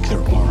gonna break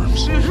their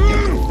arms. I'm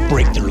gonna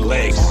break their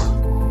legs.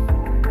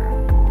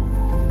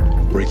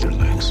 Break their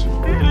legs.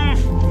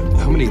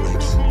 How many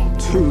legs?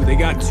 2. They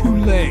got 2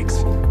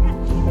 legs.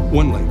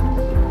 1 leg.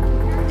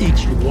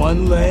 Each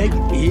 1 leg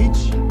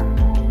each.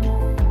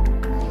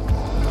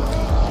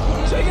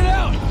 Check it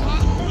out.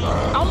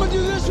 I'm gonna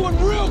do this one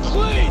real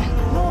clean.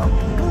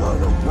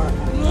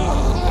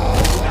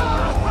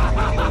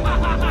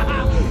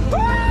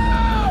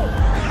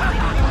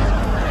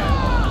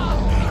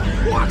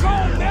 Walk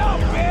home now,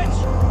 bitch!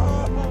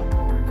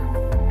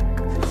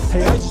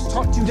 Hey, I just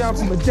talked you down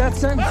from a death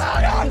sentence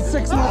to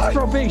 6 months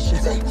probation.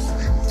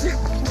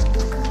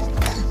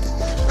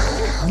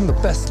 I'm the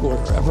best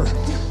lawyer ever.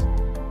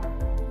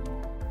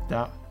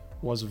 That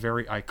was a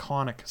very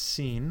iconic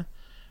scene.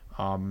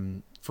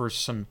 For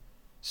some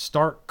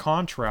stark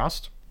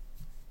contrast,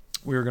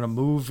 we're going to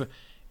move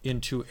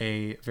into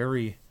a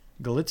very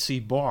glitzy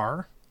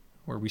bar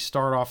where we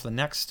start off the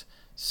next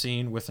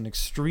scene with an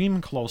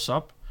extreme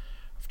close-up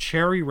of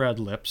cherry red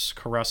lips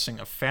caressing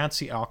a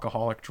fancy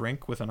alcoholic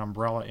drink with an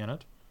umbrella in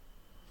it.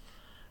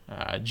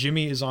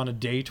 Jimmy is on a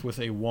date with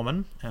a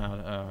woman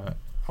out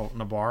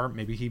in a bar.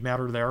 Maybe he met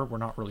her there. We're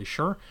not really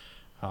sure.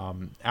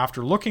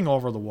 After looking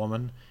over the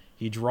woman,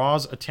 he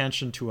draws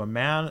attention to a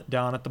man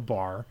down at the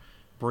bar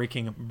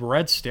breaking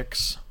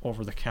breadsticks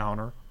over the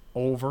counter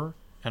over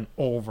and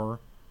over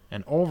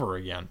and over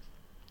again.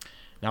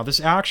 Now, this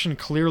action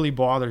clearly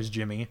bothers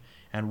Jimmy,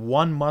 and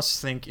one must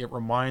think it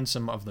reminds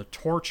him of the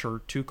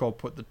torture Tuco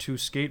put the 2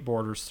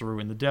 skateboarders through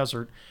in the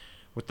desert,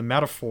 with the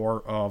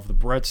metaphor of the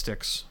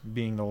breadsticks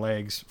being the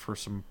legs for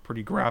some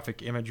pretty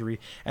graphic imagery.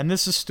 And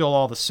this is still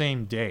all the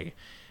same day.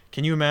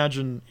 Can you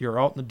imagine you're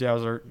out in the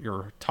desert,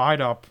 you're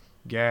tied up,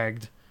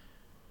 gagged,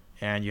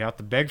 and you have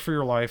to beg for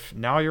your life.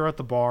 Now you're at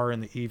the bar in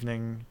the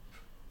evening,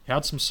 you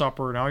had some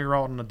supper, now you're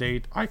out on a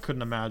date. I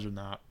couldn't imagine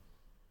that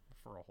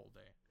for a whole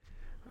day.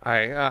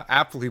 I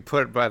aptly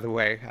put, by the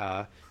way,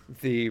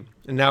 the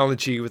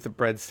analogy with the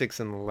breadsticks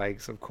and the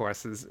legs, of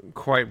course, is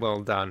quite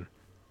well done.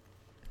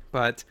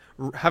 But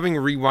having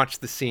rewatched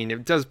the scene,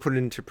 it does put it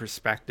into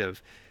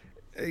perspective.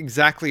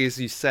 Exactly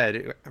as you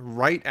said,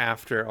 right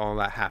after all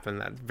that happened,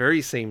 that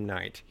very same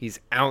night, he's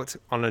out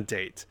on a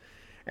date.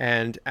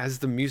 And as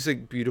the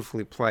music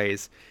beautifully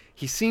plays,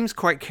 he seems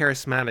quite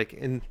charismatic.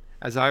 And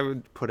as I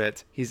would put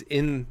it, he's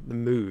in the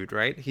mood,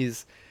 right?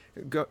 He's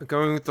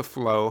going with the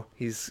flow.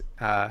 He's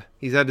at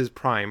his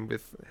prime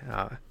with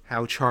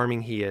how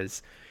charming he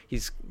is.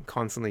 He's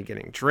constantly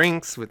getting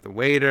drinks with the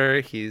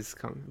waiter. He's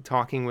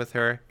talking with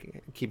her,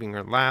 keeping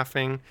her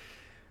laughing.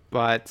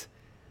 But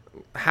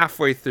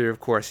halfway through, of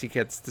course, he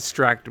gets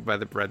distracted by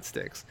the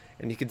breadsticks.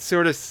 And you can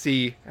sort of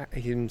see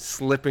him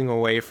slipping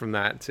away from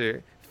that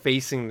to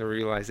facing the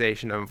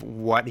realization of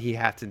what he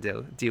had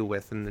to deal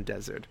with in the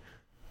desert.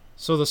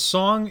 So the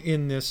song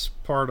in this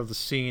part of the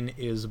scene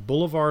is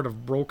Boulevard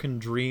of Broken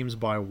Dreams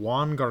by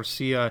Juan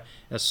Garcia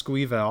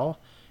Esquivel.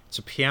 It's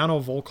a piano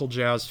vocal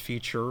jazz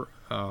feature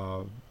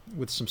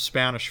with some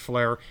Spanish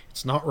flair.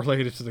 It's not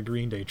related to the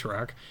Green Day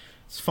track.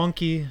 It's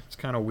funky, it's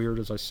kind of weird,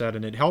 as I said,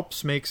 and it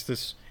helps makes the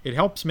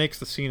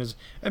scene as,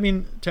 I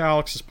mean, to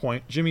Alex's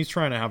point, Jimmy's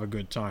trying to have a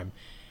good time.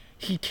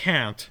 He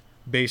can't,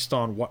 based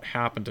on what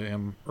happened to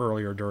him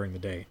earlier during the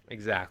day.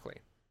 Exactly.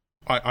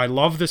 I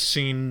love this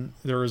scene.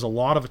 There is a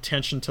lot of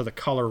attention to the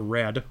color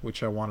red,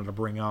 which I wanted to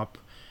bring up.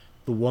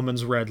 The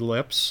woman's red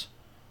lips,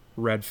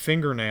 red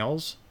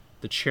fingernails,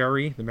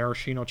 the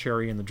maraschino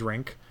cherry in the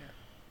drink.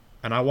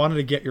 And I wanted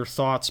to get your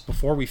thoughts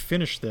before we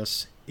finish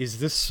this. Is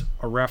this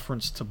a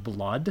reference to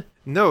blood?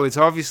 No, it's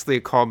obviously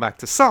a callback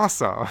to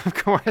Salsa, of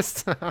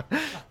course.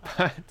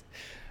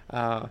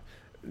 But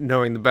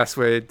knowing the best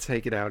way to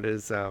take it out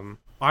is...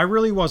 I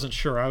really wasn't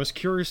sure. I was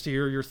curious to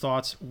hear your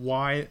thoughts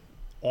why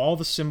all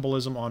the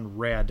symbolism on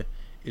red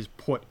is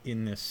put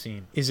in this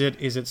scene. Is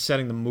it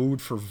setting the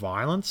mood for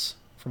violence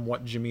from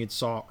what Jimmy had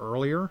saw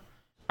earlier?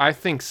 I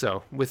think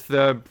so. With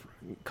the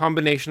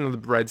combination of the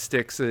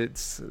breadsticks,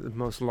 it's the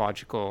most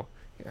logical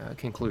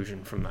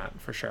conclusion from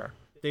that, for sure.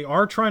 They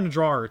are trying to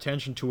draw our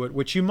attention to it,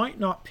 which you might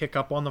not pick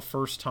up on the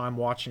first time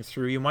watching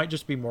through. You might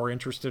just be more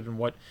interested in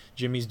what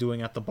Jimmy's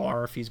doing at the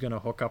bar, if he's going to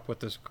hook up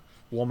with this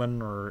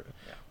woman or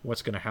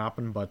what's going to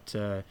happen. But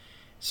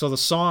so the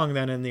song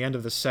then in the end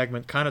of the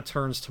segment kind of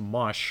turns to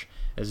mush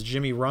as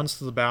Jimmy runs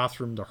to the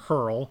bathroom to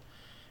hurl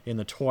in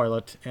the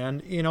toilet.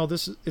 And, you know,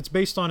 it's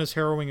based on his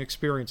harrowing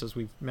experience, as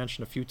we've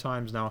mentioned a few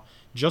times now.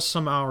 Just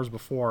some hours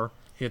before,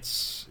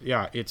 it's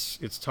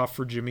tough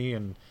for Jimmy,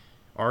 and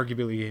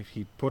arguably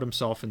he put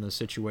himself in this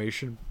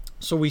situation.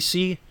 So we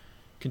see,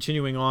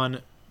 continuing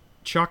on,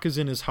 Chuck is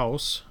in his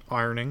house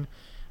ironing.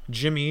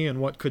 Jimmy, in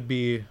what could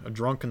be a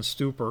drunken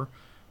stupor,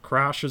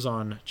 crashes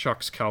on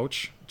Chuck's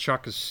couch.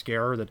 Chuck is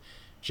scared that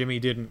Jimmy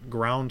didn't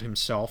ground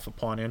himself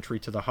upon entry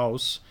to the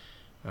house,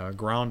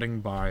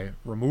 grounding by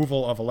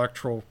removal of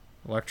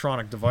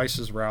electronic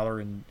devices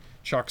in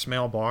Chuck's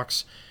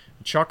mailbox.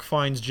 Chuck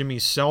finds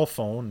Jimmy's cell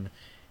phone and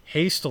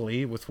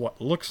hastily, with what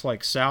looks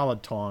like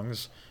salad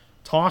tongs,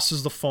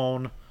 tosses the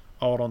phone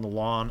out on the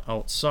lawn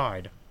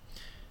outside.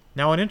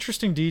 Now, an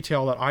interesting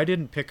detail that I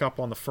didn't pick up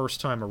on the first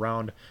time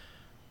around,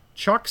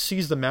 Chuck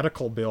sees the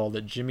medical bill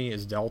that Jimmy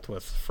is dealt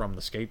with from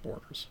the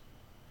skateboarders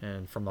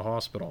and from the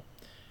hospital.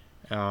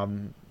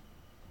 And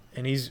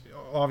he's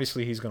going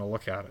to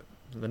look at it.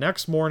 The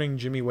next morning,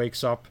 Jimmy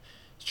wakes up.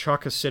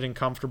 Chuck is sitting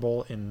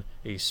comfortable in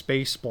a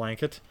space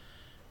blanket.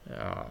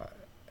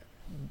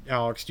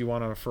 Alex, do you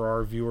want to, for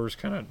our viewers,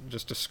 kind of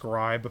just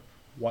describe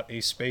what a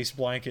space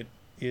blanket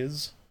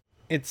is?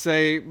 It's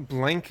a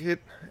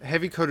blanket,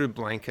 heavy-coated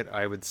blanket,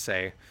 I would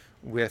say,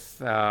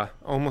 with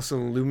almost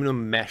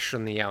aluminum mesh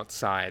on the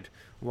outside,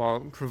 while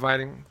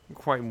providing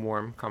quite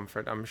warm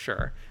comfort, I'm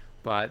sure.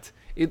 But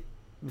the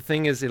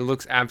thing is, it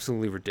looks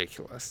absolutely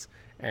ridiculous.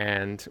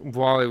 And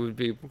while it would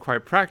be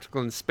quite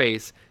practical in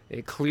space,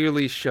 it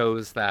clearly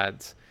shows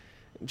that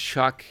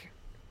Chuck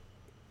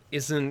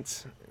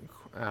isn't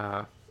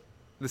the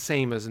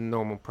same as a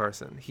normal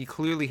person. He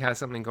clearly has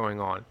something going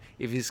on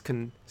if he's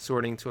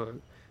consorting to a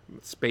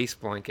space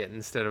blanket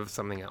instead of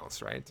something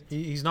else, right?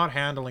 He's not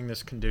handling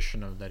this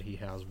condition that he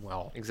has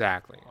well.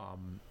 Exactly.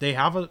 They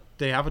have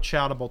a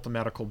chat about the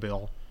medical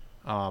bill.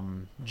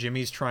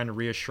 Jimmy's trying to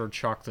reassure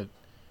Chuck that,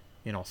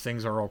 you know,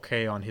 things are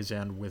okay on his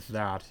end with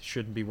that.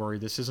 Shouldn't be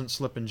worried. This isn't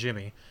slipping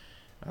Jimmy.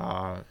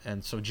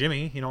 And so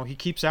Jimmy, you know, he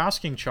keeps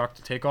asking Chuck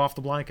to take off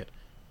the blanket.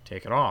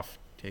 Take it off.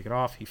 Take it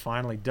off. He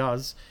finally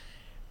does.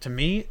 To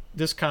me,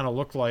 this kind of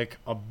looked like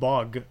a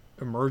bug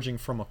emerging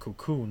from a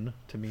cocoon,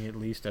 to me at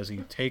least, as he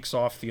takes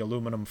off the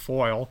aluminum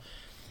foil.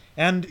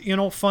 And, you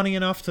know, funny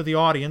enough to the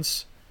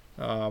audience,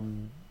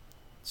 some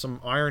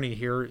irony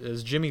here,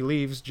 as Jimmy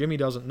leaves, Jimmy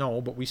doesn't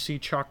know, but we see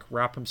Chuck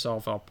wrap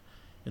himself up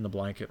in the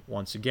blanket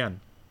once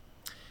again.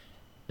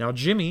 Now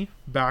Jimmy,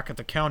 back at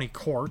the county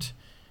court,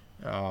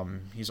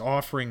 he's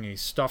offering a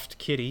stuffed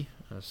kitty,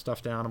 a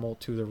stuffed animal,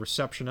 to the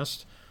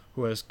receptionist,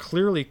 who has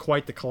clearly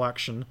quite the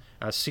collection,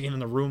 as seen in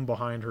the room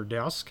behind her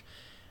desk.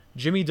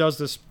 Jimmy does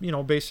this, you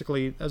know,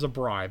 basically as a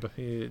bribe.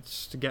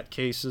 It's to get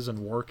cases and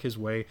work his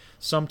way,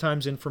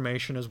 sometimes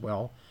information as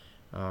well.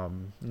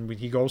 And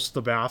he goes to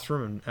the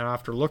bathroom, and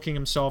after looking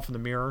himself in the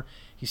mirror,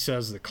 he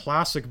says the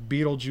classic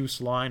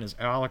Beetlejuice line, as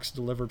Alex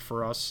delivered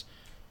for us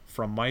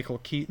from Michael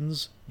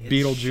Keaton's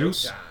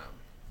Beetlejuice. Showtime.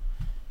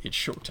 It's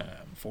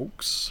showtime,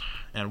 folks.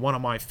 And one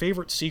of my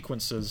favorite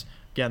sequences,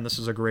 again, this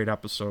is a great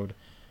episode,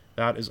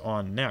 that is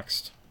on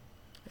next.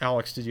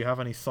 Alex, did you have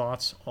any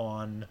thoughts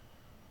on,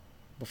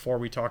 before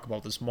we talk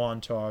about this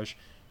montage,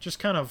 just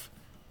kind of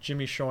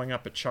Jimmy showing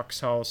up at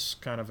Chuck's house,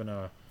 kind of in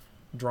a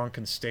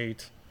drunken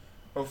state?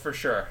 Oh, for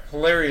sure.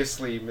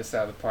 Hilariously missed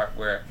out the part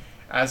where,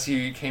 as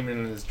he came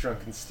in his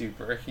drunken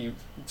stupor, he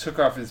took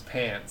off his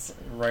pants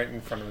right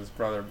in front of his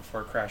brother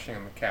before crashing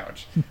on the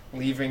couch,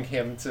 leaving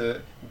him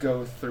to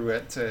go through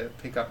it to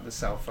pick up the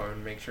cell phone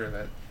and make sure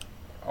that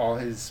all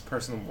his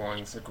personal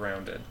belongings are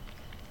grounded.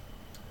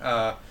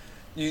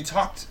 You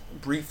talked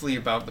briefly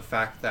about the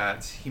fact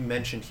that he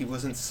mentioned he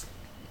wasn't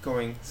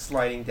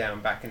sliding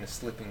down back into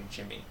Slipping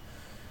Jimmy.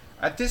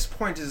 At this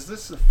point, is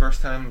this the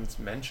first time it's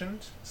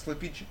mentioned,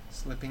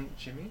 Slipping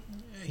Jimmy?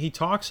 He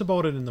talks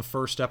about it in the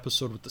first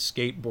episode with the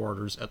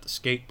skateboarders at the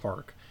skate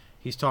park.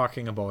 He's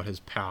talking about his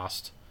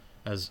past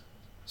as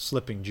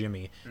Slipping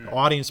Jimmy. The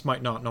audience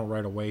might not know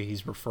right away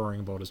he's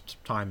referring about his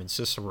time in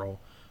Cicero,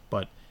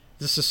 but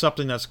this is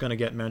something that's going to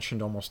get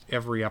mentioned almost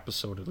every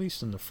episode, at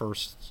least in the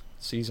first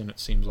season, it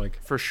seems like.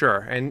 For sure,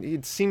 and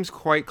it seems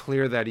quite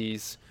clear that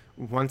he's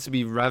wants to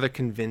be rather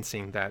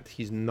convincing that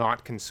he's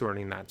not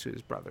consorting that to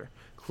his brother.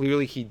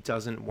 Clearly, he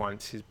doesn't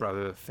want his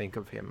brother to think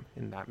of him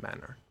in that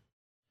manner.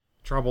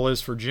 Trouble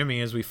is for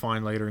Jimmy, as we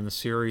find later in the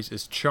series,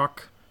 is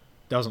Chuck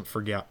doesn't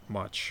forget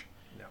much.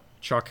 No.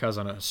 Chuck has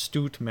an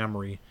astute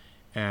memory,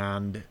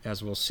 and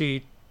as we'll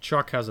see,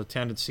 Chuck has a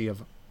tendency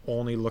of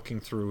only looking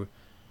through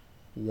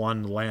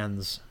one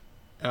lens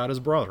at his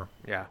brother.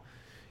 Yeah.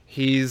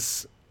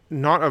 He's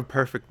not of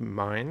perfect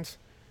mind,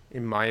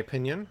 in my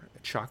opinion,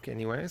 Chuck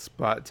anyways,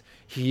 but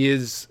he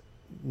is,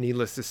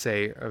 needless to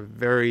say, a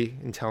very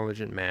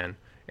intelligent man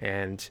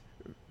and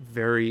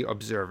very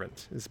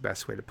observant is the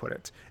best way to put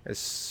it. As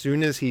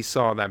soon as he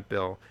saw that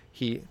bill,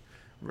 he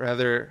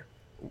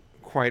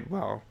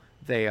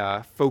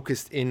they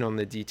focused in on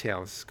the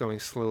details, going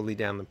slowly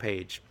down the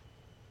page.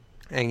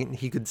 And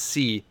he could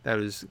see that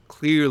it was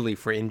clearly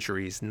for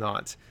injuries,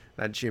 not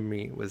that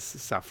Jimmy was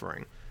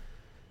suffering.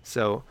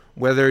 So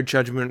whether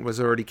judgment was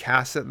already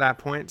cast at that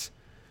point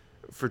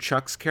for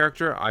Chuck's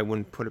character, I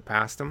wouldn't put it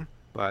past him.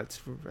 But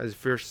as a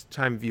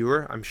first-time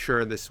viewer, I'm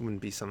sure this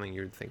wouldn't be something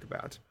you'd think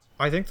about.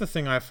 I think the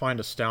thing I find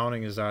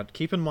astounding is that,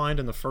 keep in mind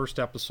in the first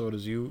episode,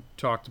 as you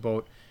talked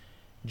about,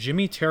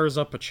 Jimmy tears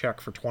up a check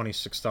for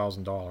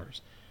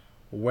 $26,000.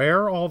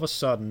 Where all of a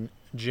sudden,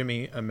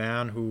 Jimmy, a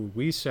man who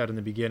we said in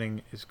the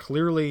beginning is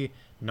clearly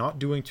not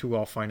doing too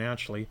well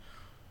financially,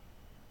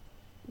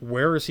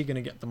 where is he going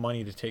to get the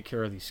money to take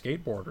care of these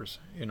skateboarders?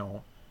 You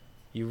know,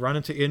 you run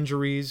into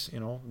injuries, you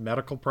know,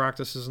 medical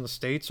practices in the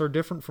States are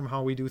different from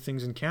how we do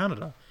things in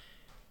Canada.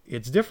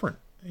 It's different.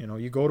 You know,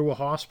 you go to a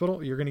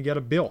hospital, you're going to get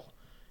a bill.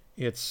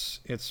 It's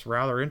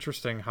rather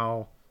interesting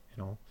how,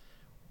 you know,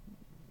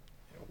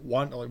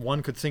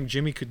 one could think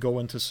Jimmy could go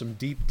into some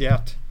deep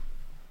debt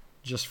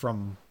just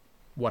from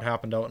what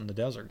happened out in the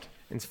desert.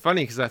 It's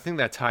funny because I think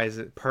that ties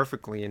it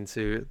perfectly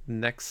into the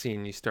next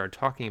scene you start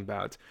talking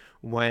about,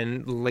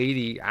 when the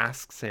lady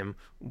asks him,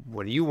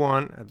 "What do you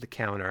want?" at the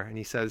counter, and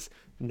he says,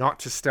 "Not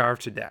to starve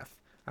to death."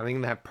 I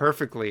think that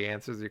perfectly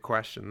answers your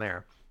question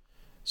there.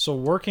 So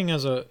working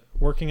as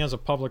a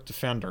public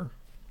defender,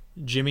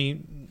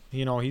 Jimmy,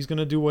 you know, he's going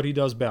to do what he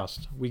does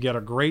best. We get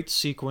a great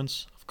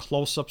sequence of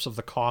close-ups of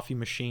the coffee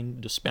machine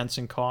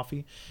dispensing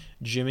coffee,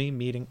 Jimmy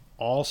meeting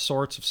all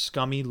sorts of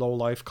scummy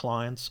low-life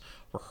clients,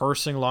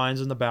 rehearsing lines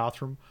in the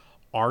bathroom,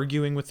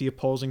 arguing with the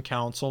opposing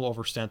counsel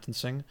over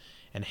sentencing,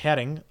 and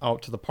heading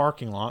out to the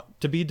parking lot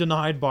to be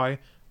denied by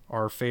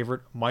our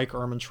favorite Mike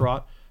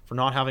Ehrmantraut for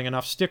not having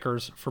enough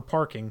stickers for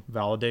parking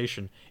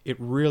validation. It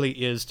really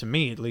is, to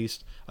me at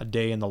least, a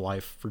day in the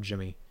life for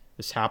Jimmy.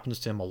 This happens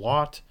to him a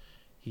lot.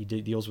 He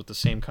deals with the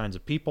same kinds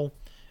of people.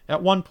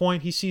 At one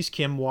point, he sees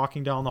Kim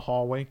walking down the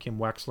hallway, Kim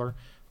Wexler,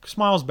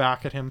 smiles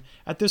back at him.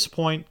 At this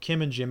point,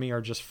 Kim and Jimmy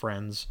are just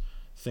friends.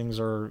 Things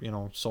are, you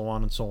know, so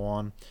on and so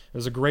on.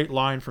 There's a great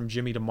line from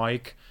Jimmy to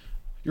Mike.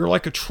 "You're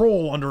like a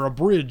troll under a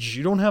bridge.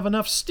 You don't have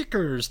enough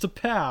stickers to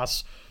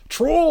pass.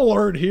 Troll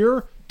alert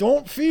here.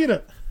 Don't feed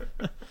it."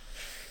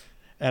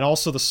 And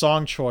also the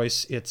song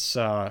choice, it's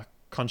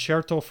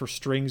Concerto for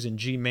Strings in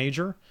G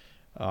Major,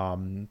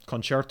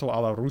 Concerto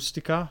alla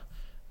Rustica,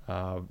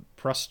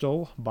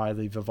 Presto by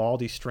the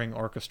Vivaldi String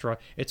Orchestra.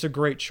 It's a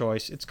great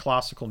choice. It's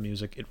classical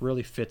music. It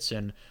really fits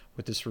in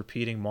with this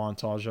repeating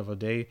montage of a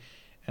day.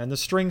 And the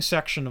string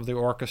section of the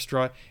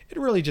orchestra, it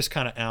really just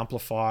kind of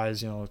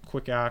amplifies, you know,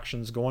 quick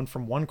actions, going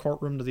from one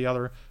courtroom to the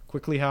other,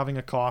 quickly having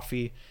a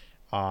coffee.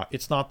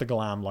 It's not the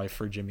glam life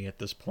for Jimmy at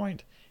this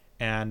point.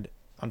 And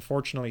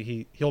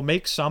unfortunately, he'll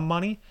make some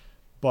money,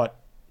 but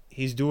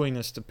he's doing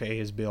this to pay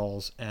his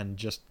bills and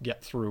just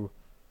get through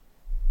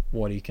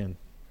what he can,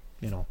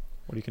 you know,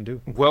 what he can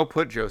do. Well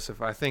put,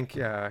 Joseph. I think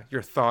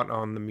your thought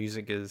on the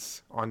music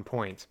is on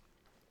point.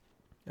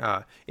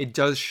 It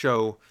does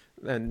show,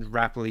 and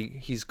rapidly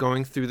he's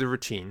going through the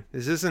routine.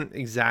 This isn't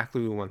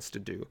exactly what he wants to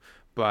do,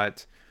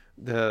 but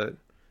the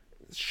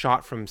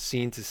shot from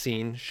scene to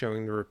scene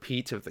showing the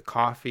repeat of the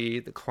coffee,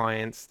 the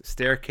clients, the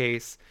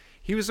staircase.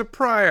 He was a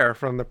prior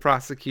from the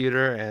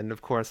prosecutor, and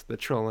of course the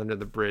troll under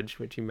the bridge,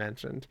 which you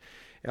mentioned.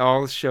 It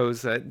all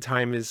shows that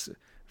time is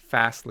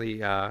fastly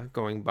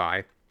going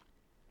by,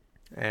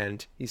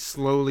 and he's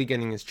slowly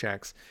getting his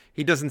checks.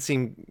 He doesn't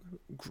seem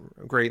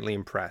greatly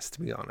impressed,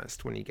 to be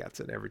honest, when he gets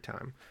it every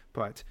time,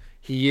 but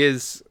he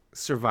is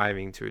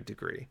surviving to a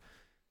degree.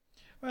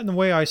 And the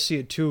way I see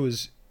it too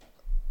is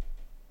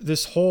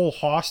this whole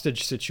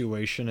hostage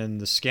situation and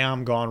the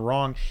scam gone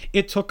wrong,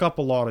 it took up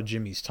a lot of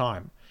Jimmy's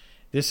time.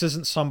 This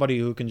isn't somebody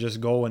who can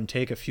just go and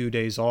take a few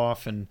days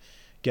off and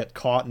get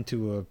caught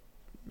into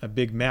a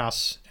big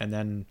mess, and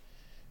then,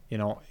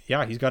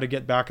 he's got to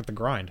get back at the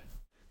grind.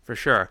 For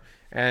sure.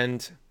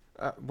 And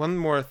one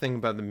more thing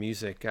about the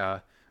music,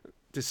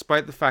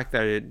 despite the fact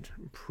that it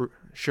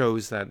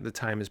shows that the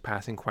time is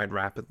passing quite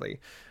rapidly,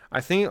 I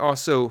think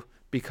also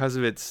because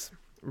of its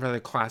rather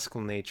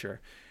classical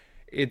nature,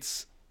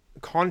 its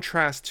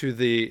contrast to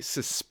the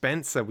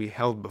suspense that we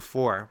held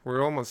before.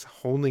 We're almost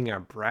holding our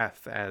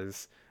breath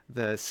as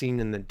the scene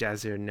in the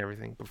desert and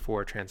everything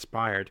before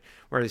transpired,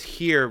 whereas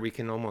here we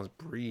can almost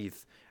breathe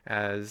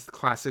as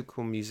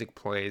classical music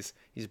plays.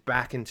 He's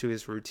back into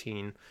his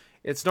routine.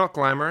 It's not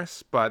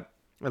glamorous, but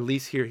at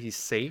least here he's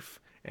safe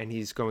and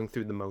he's going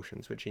through the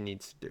motions, which he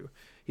needs to do.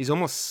 He's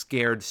almost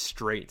scared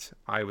straight,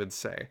 I would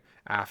say,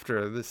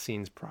 after the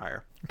scenes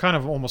prior. Kind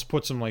of almost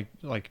puts him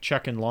like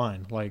check in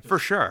line. Like, for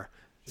sure.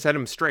 Set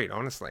him straight,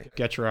 honestly.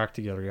 Get your act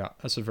together. Yeah,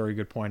 that's a very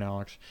good point,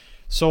 Alex.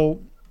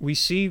 So we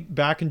see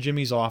back in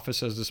Jimmy's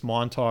office as this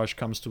montage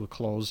comes to a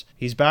close.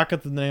 He's back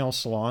at the nail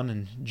salon,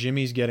 and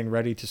Jimmy's getting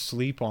ready to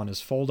sleep on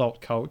his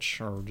fold-out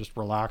couch or just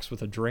relax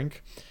with a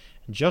drink.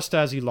 And just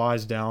as he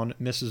lies down,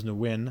 Mrs.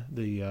 Nguyen,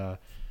 the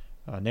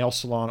nail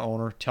salon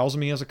owner, tells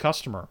him he has a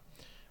customer,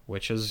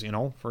 which is,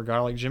 for a guy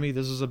like Jimmy,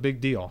 this is a big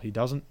deal. He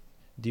doesn't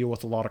deal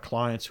with a lot of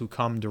clients who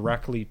come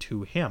directly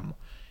to him.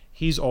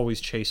 He's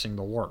always chasing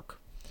the work.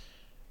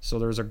 So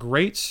there's a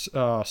great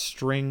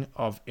string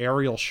of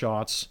aerial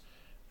shots.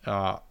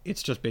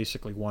 It's just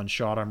basically one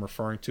shot I'm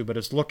referring to, but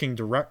it's looking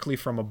directly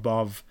from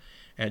above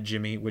at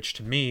Jimmy, which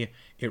to me,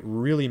 it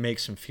really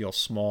makes him feel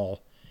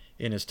small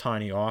in his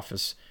tiny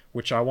office,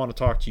 which I want to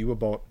talk to you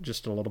about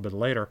just a little bit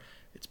later.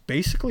 It's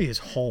basically his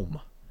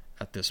home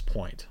at this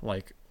point.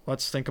 Like,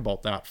 let's think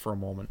about that for a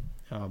moment.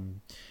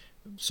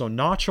 So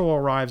Nacho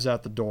arrives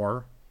at the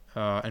door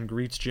and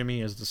greets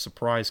Jimmy as the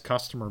surprise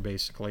customer,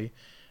 basically.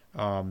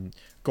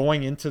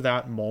 Going into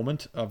that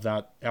moment of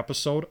that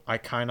episode, I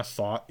kind of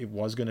thought it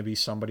was going to be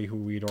somebody who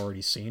we'd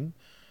already seen.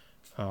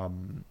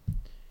 And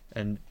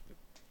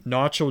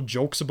Nacho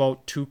jokes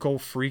about Tuco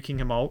freaking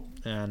him out.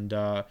 And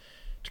to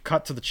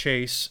cut to the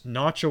chase,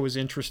 Nacho is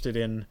interested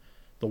in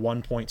the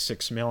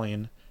 $1.6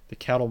 million the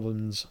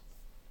Kettlebans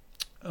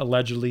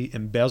allegedly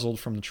embezzled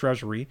from the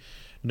treasury.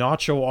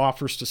 Nacho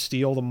offers to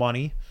steal the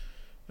money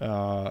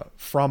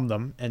from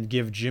them and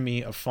give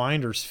Jimmy a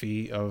finder's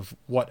fee of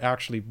what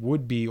actually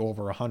would be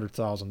over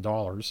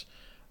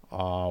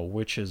 $100,000,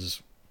 which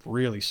is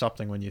really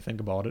something when you think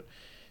about it.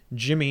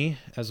 Jimmy,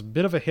 as a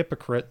bit of a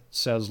hypocrite,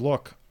 says,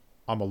 "Look,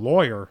 I'm a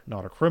lawyer,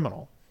 not a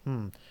criminal."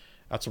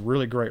 That's a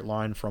really great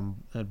line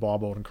from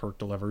Bob Odenkirk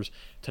delivers.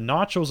 To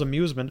Nacho's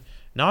amusement,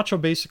 Nacho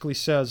basically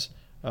says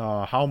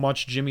how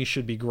much Jimmy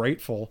should be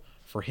grateful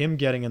for him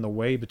getting in the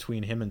way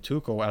between him and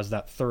Tuco as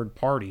that third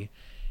party.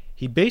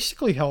 He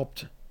basically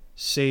helped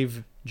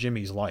save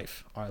Jimmy's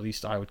life, at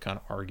least I would kind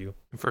of argue.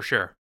 For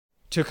sure.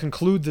 To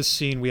conclude this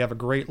scene, we have a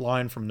great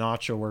line from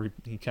Nacho where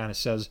he kind of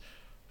says,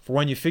 "For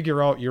when you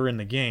figure out you're in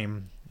the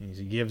game,"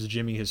 he gives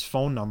Jimmy his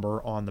phone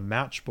number on the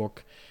matchbook.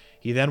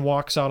 He then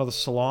walks out of the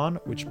salon,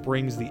 which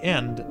brings the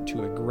end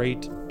to a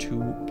great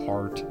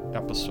 2-part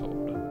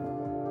episode.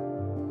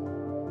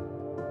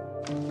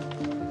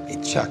 Hey,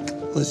 Chuck,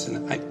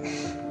 listen,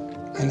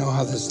 I know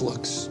how this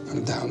looks.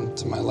 I'm down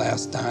to my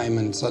last dime,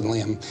 and suddenly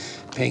I'm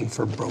paying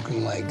for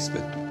broken legs,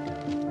 but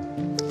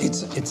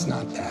it's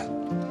not that.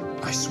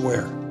 I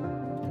swear.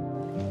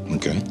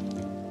 Okay.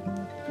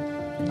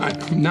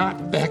 I'm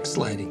not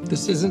backsliding.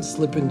 This isn't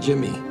slipping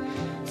Jimmy.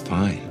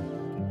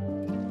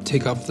 Fine.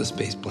 Take off the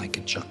space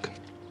blanket, Chuck.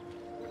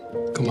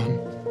 Come on.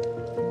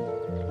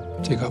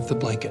 Take off the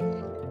blanket.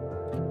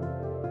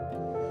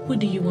 What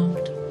do you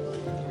want?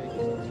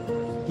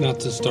 Not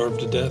to starve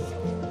to death.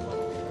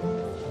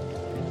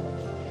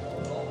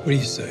 What do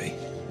you say?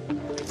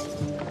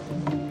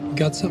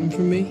 Got something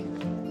for me?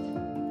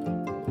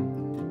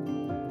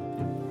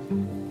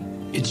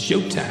 It's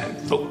showtime,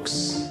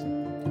 folks.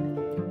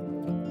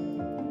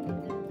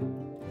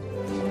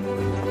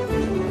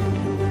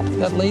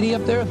 That lady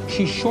up there,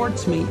 she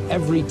shorts me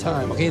every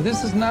time, okay?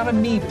 This is not a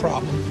me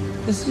problem.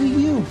 This is a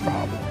you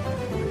problem.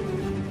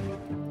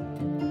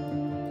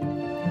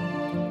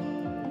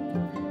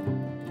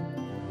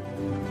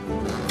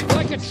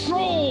 Like a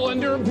troll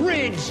under a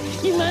bridge.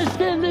 You must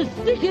have the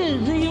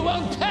stickers or you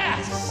won't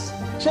pass.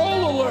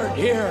 Troll alert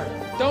here.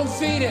 Don't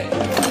feed it.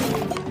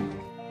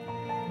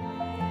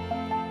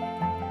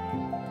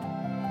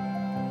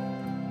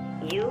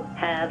 You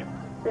have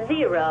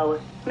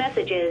 0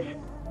 messages.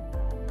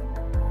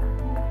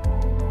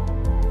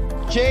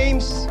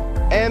 James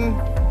M.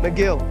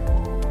 McGill,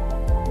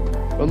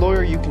 a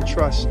lawyer you can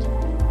trust.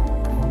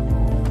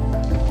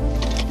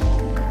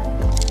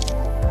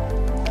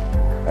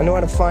 I know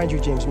how to find you,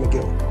 James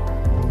McGill.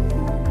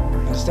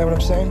 Understand what I'm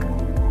saying?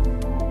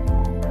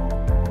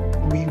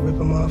 We rip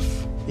him off,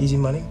 easy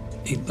money.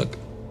 Hey, look,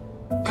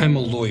 I'm a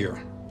lawyer,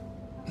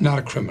 not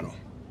a criminal.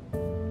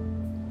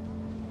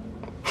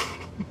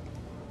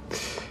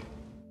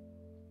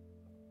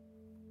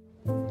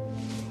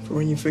 For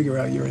when you figure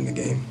out you're in the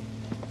game.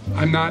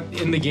 I'm not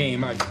in the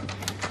game.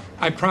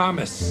 I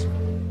promise.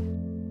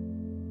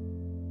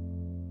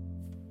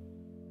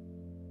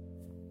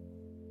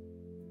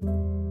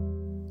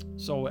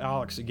 So,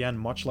 Alex, again,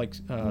 much like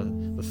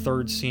the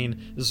third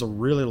scene, this is a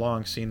really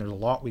long scene. There's a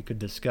lot we could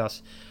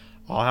discuss.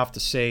 I'll have to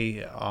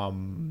say,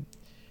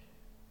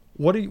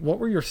 what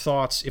were your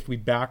thoughts if we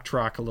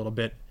backtrack a little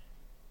bit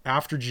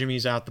after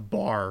Jimmy's at the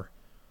bar?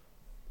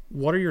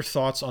 What are your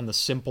thoughts on the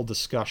simple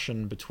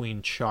discussion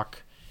between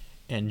Chuck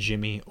and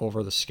Jimmy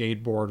over the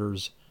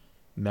skateboarder's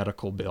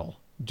medical bill?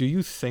 Do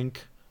you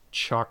think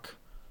Chuck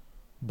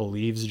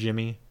believes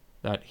Jimmy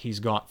that he's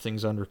got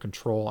things under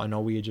control? I know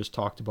we had just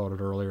talked about it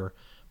earlier,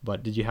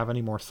 but did you have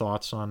any more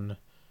thoughts on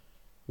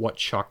what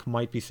Chuck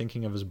might be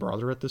thinking of his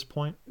brother at this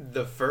point?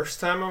 The first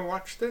time I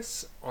watched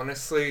this,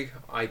 honestly,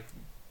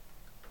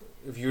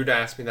 if you were to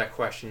ask me that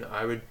question,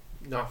 I would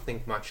not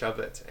think much of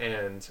it,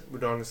 and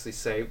would honestly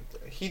say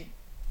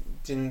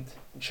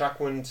Chuck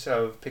wouldn't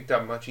have picked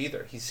up much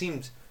either. He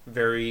seemed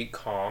very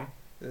calm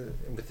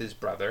with his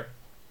brother,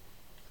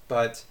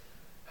 but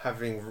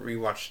having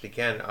rewatched it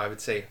again, I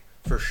would say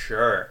for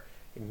sure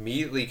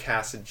immediately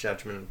cast a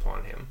judgment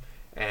upon him,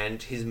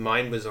 and his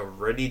mind was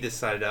already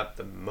decided up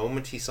the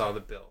moment he saw the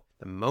bill.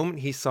 The moment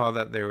he saw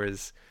that there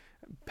was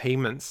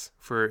payments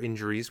for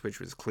injuries, which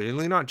was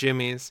clearly not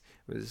Jimmy's,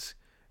 was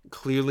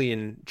clearly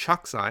in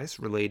Chuck's eyes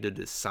related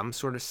to some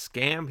sort of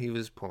scam he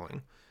was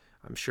pulling.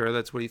 I'm sure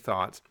that's what he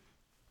thought.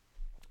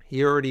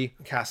 He already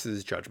cast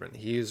his judgment.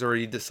 He has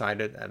already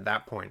decided at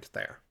that point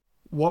there.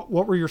 What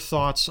were your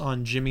thoughts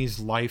on Jimmy's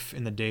life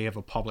in the day of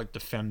a public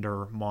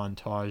defender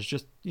montage?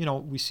 Just,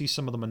 we see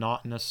some of the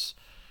monotonous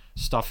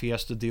stuff he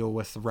has to deal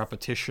with, the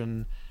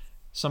repetition,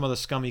 some of the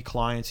scummy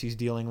clients he's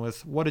dealing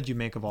with. What did you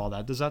make of all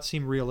that? Does that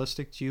seem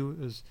realistic to you?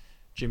 Is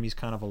Jimmy's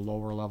kind of a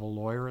lower level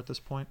lawyer at this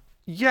point?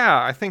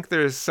 Yeah, I think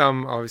there's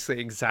some obviously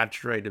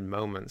exaggerated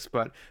moments,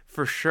 but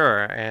for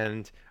sure.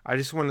 And I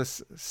just want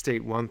to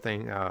state one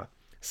thing.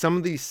 Some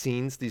of these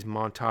scenes, these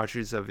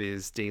montages of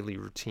his daily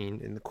routine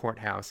in the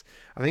courthouse,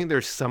 I think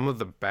there's some of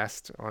the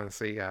best,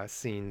 honestly,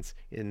 scenes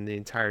in the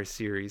entire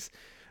series.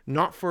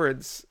 Not for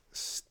its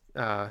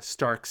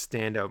stark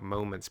standout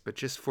moments, but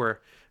just for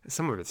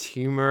some of its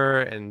humor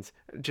and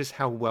just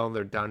how well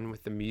they're done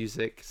with the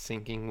music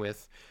syncing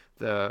with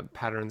the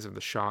patterns of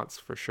the shots,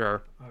 for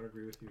sure. I would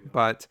agree with you.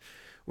 But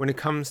when it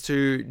comes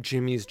to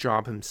Jimmy's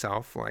job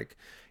himself,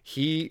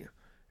 he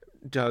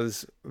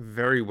does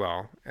very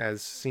well,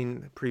 as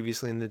seen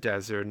previously in the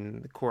desert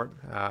and the court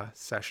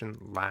session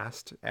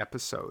last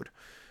episode.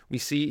 We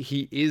see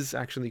he is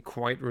actually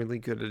quite really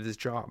good at his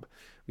job.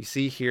 We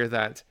see here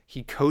that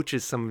he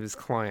coaches some of his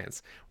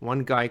clients. One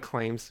guy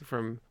claims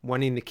from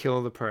wanting to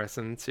kill the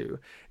person to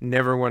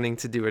never wanting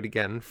to do it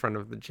again in front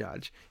of the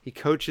judge. He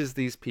coaches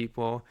these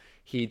people.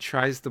 He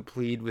tries to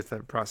plead with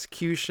the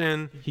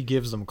prosecution. He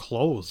gives them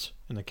clothes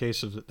in the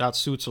case of that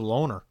suits a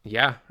loner.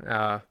 Yeah,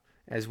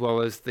 as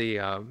well as the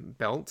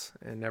belt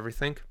and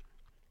everything.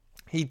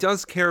 He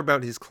does care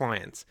about his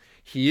clients.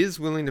 He is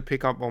willing to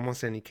pick up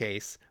almost any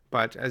case,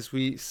 but as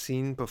we've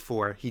seen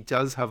before, he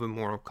does have a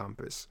moral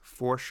compass,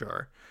 for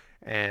sure.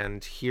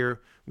 And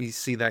here we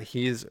see that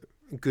he is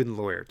a good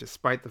lawyer,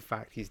 despite the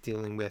fact he's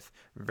dealing with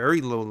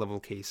very low-level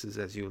cases,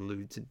 as you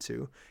alluded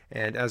to,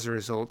 and as a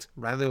result,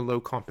 rather low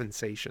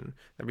compensation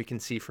that we can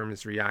see from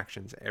his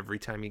reactions every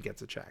time he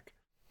gets a check.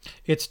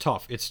 It's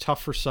tough. It's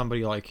tough for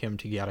somebody like him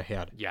to get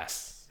ahead.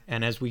 Yes.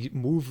 And as we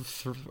move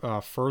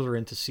further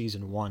into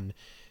season 1,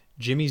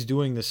 Jimmy's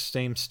doing the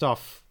same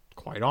stuff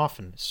quite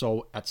often.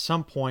 So at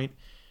some point,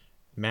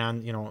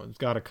 man, it's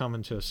got to come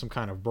into some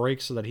kind of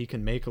break so that he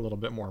can make a little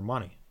bit more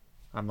money.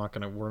 We're not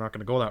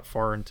gonna go that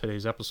far in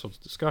today's episode's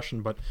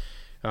discussion, but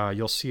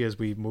you'll see as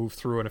we move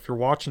through. And if you're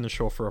watching the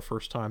show for a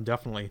first time,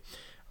 definitely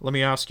let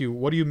me ask you,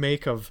 what do you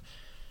make of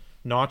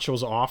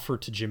Nacho's offer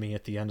to Jimmy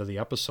at the end of the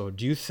episode?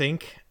 Do you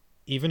think,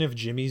 even if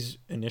Jimmy's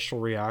initial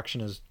reaction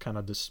is kind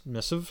of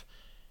dismissive,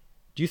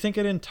 do you think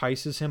it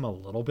entices him a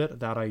little bit,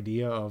 that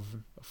idea of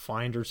a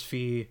finder's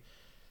fee,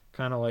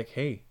 kind of like,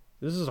 hey,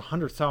 this is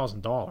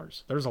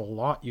 $100,000. There's a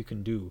lot you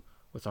can do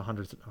with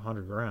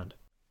 $100,000.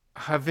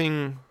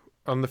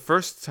 On the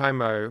first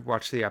time I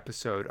watched the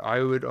episode, I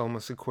would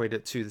almost equate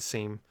it to the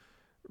same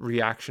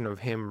reaction of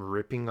him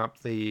ripping up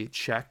the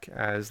check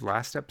as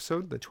last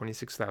episode, the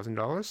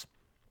 $26,000.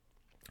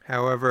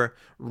 However,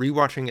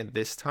 rewatching it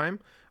this time,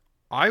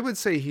 I would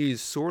say he's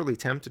sorely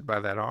tempted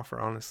by that offer,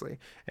 honestly.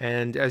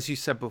 And as you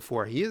said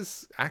before, he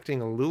is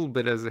acting a little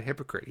bit as a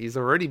hypocrite. He's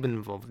already been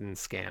involved in a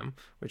scam,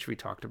 which we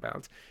talked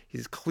about.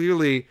 He's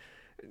clearly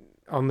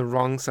on the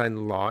wrong side of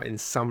the law in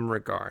some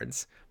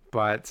regards,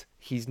 but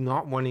he's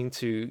not wanting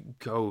to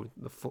go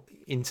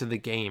into the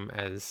game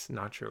as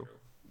Nacho.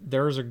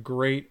 There's a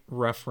great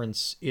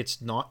reference.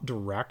 It's not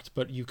direct,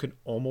 but you could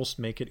almost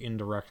make it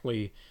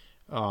indirectly.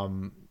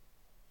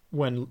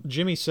 When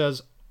Jimmy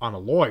says, I'm a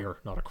lawyer,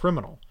 not a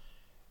criminal.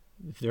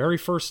 The very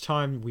first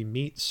time we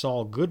meet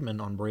Saul Goodman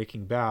on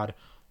Breaking Bad,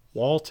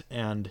 Walt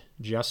and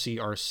Jesse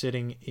are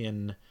sitting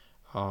in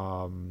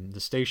the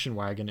station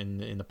wagon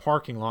in the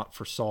parking lot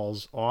for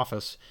Saul's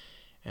office,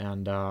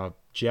 and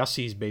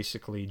Jesse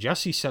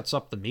sets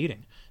up the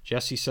meeting.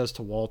 Jesse says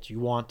to Walt, "You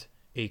want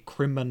a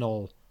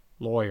criminal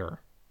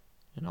lawyer,"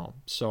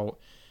 so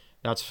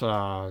that's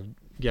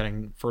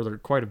getting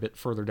quite a bit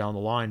further down the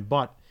line,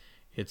 but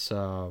it's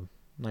a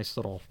nice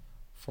little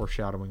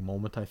foreshadowing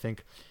moment, I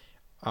think.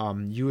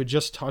 You had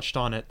just touched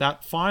on it.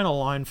 That final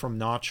line from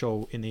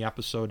Nacho in the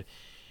episode,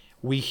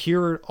 we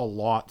hear it a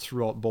lot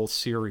throughout both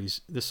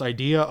series. This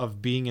idea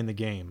of being in the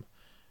game.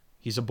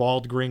 He's a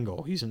bald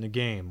gringo. He's in the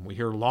game. We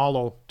hear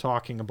Lalo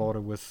talking about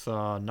it with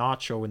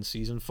Nacho in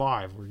season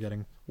 5. We're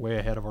getting way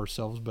ahead of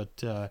ourselves,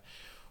 but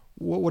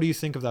what do you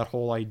think of that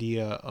whole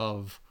idea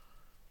of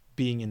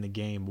being in the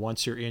game?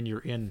 Once you're in, you're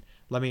in.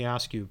 Let me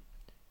ask you,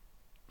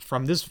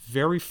 from this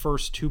very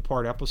first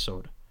 2-part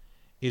episode,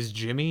 is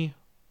Jimmy,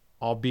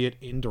 albeit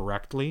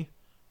indirectly,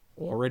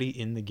 already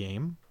in the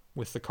game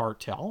with the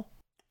cartel?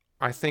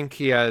 I think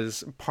he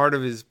has part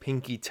of his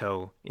pinky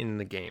toe in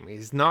the game.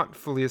 He's not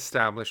fully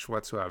established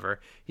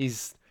whatsoever.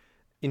 He's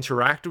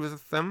interacted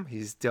with them.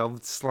 He's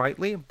delved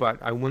slightly, but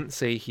I wouldn't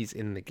say he's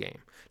in the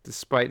game,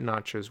 despite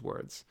Nacho's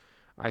words.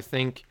 I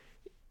think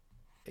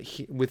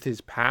with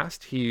his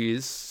past, he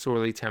is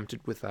sorely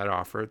tempted with that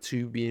offer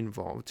to be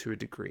involved to a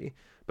degree.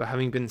 But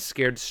having been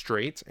scared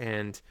straight,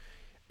 and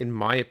in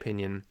my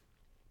opinion,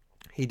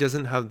 he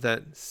doesn't have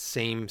that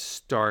same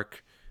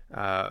stark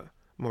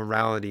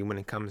morality when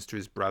it comes to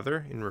his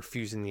brother in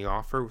refusing the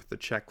offer with the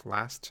check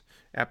last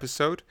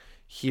episode.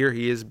 Here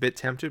he is a bit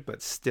tempted,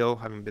 but still,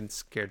 having been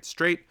scared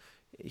straight,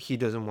 he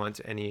doesn't want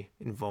any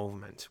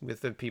involvement with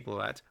the people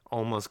that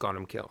almost got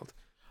him killed.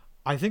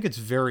 I think it's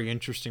very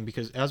interesting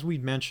because, as we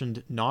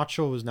mentioned,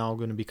 Nacho is now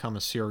going to become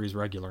a series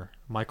regular.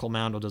 Michael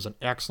Mando does an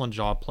excellent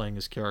job playing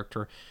his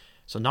character.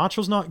 So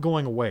Nacho's not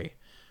going away.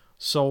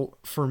 So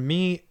for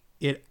me,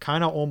 it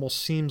kind of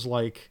almost seems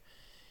like,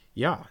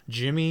 yeah,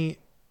 Jimmy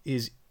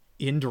is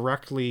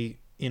indirectly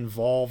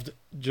involved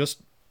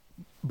just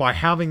by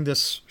having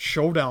this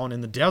showdown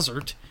in the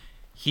desert.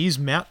 He's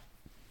met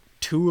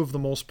 2 of the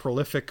most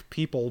prolific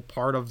people,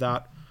 part of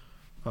that,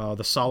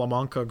 the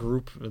Salamanca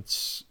group.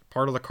 It's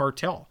part of the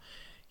cartel.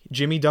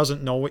 Jimmy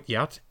doesn't know it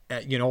yet.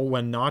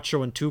 When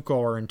Nacho and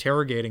Tuco are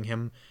interrogating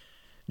him,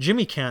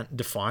 Jimmy can't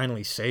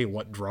definitely say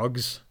what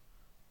drugs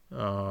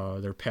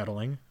they're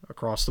peddling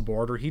across the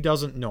border. He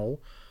doesn't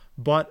know.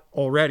 But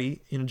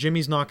already,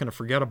 Jimmy's not going to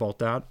forget about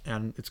that,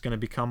 and it's going to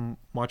become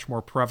much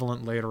more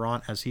prevalent later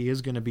on as he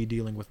is going to be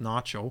dealing with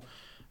Nacho.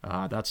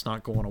 That's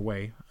not going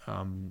away.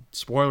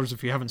 Spoilers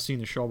if you haven't seen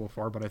the show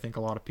before, but I think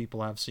a lot of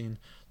people have seen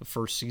the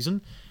first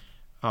season.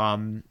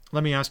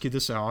 Let me ask you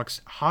this,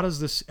 Alex. How does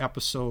this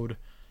episode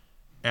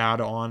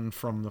add on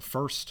from the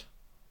first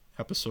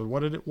episode?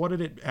 What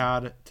did it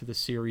add to the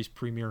series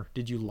premiere?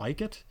 Did you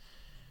like it?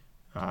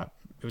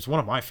 It was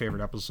one of my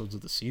favorite episodes of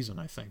the season,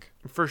 I think.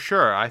 For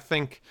sure. I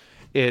think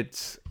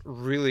it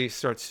really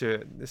starts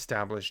to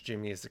establish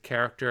Jimmy as a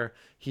character.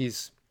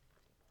 He's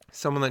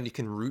someone that you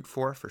can root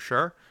for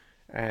sure.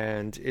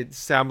 And it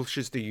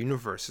establishes the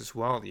universe as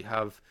well. You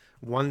have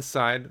one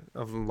side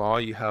of the law,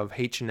 you have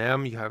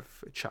H&M, you have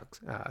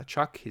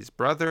Chuck, his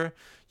brother,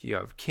 you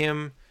have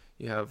Kim,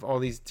 you have all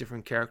these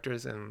different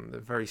characters, and the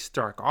very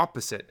stark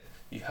opposite.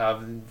 You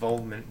have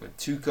involvement with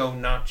Tuco,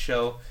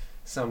 Nacho,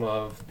 some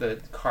of the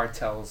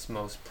cartel's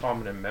most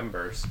prominent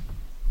members.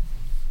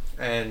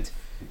 And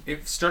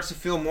it starts to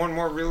feel more and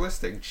more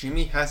realistic.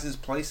 Jimmy has his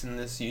place in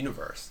this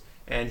universe,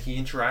 and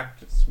he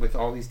interacts with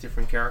all these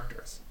different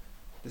characters.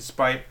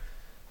 Despite,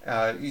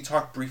 you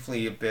talked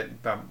briefly a bit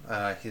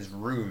about his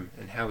room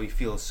and how he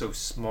feels so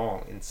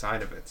small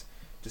inside of it.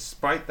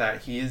 Despite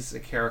that, he is a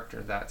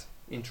character that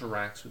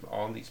interacts with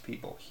all these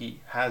people.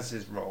 He has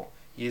his role.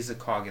 He is a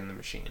cog in the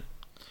machine.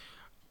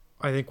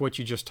 I think what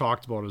you just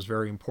talked about is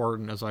very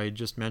important. As I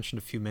just mentioned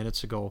a few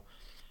minutes ago,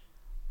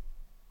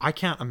 I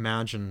can't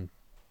imagine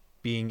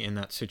being in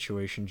that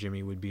situation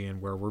Jimmy would be in,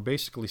 where we're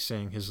basically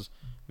saying his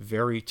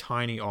very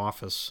tiny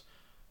office,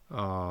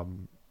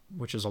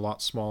 which is a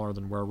lot smaller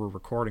than where we're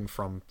recording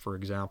from, for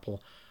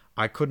example.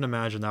 I couldn't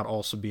imagine that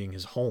also being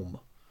his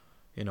home.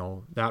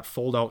 That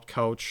fold-out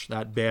couch,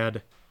 that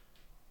bed,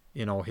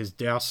 his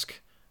desk,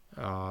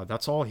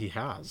 that's all he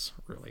has,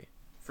 really.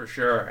 For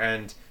sure,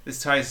 and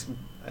this ties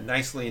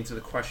nicely into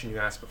the question you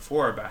asked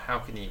before about how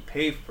can he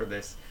pay for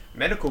this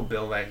medical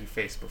bill that he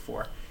faced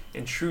before.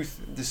 In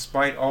truth,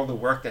 despite all the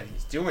work that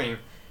he's doing,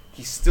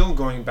 he's still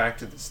going back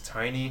to this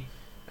tiny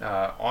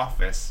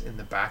office in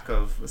the back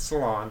of the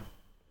salon.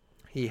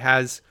 He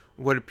has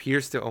what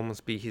appears to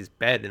almost be his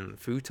bed in the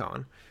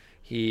futon.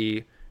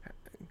 He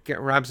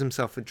grabs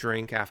himself a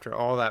drink after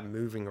all that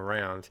moving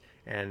around,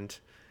 and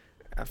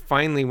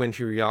finally when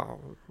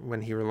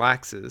he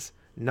relaxes,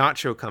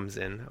 Nacho comes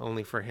in,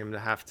 only for him to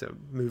have to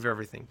move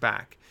everything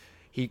back.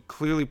 He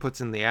clearly puts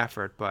in the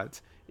effort,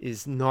 but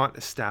is not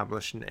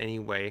established in any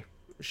way,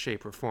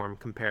 shape, or form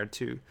compared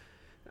to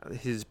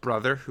his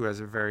brother, who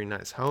has a very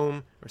nice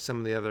home, or some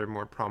of the other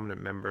more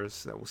prominent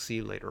members that we'll see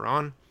later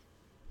on.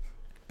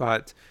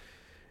 But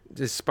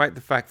despite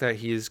the fact that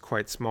he is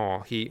quite small,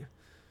 he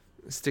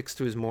sticks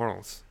to his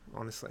morals,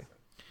 honestly.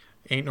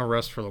 Ain't no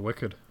rest for the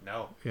wicked.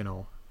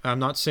 No. I'm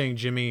not saying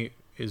Jimmy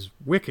is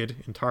wicked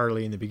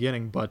entirely in the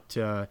beginning, but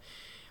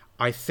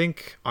I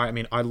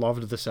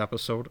loved this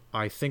episode.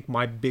 I think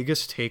my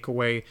biggest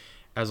takeaway,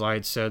 as I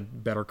had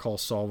said, Better Call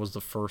Saul was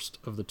the first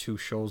of the 2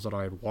 shows that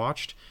I had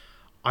watched.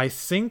 I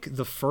think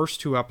the first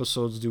 2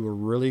 episodes do a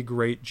really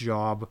great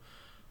job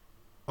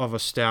of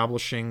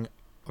establishing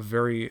a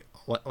very,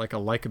 like, a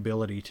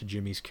likability to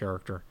Jimmy's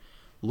character.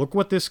 Look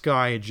what this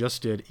guy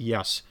just did.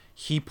 Yes,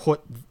 he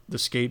put the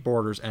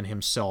skateboarders and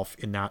himself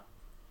in that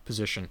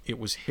position. It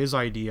was his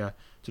idea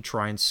to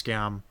try and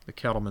scam the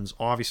Kettlemans.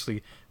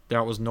 Obviously,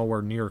 that was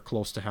nowhere near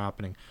close to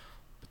happening.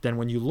 But then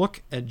when you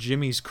look at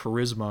Jimmy's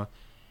charisma,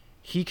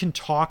 he can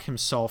talk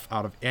himself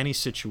out of any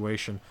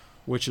situation,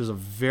 which is a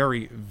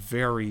very,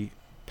 very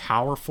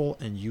powerful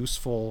and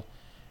useful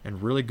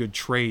and really good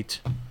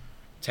trait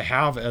to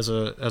have as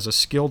a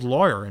skilled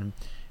lawyer. And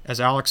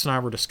as Alex and I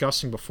were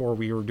discussing before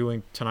we were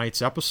doing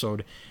tonight's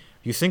episode,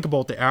 you think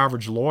about the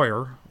average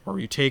lawyer, or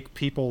you take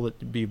people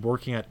that be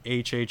working at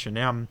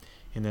HH&M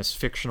in this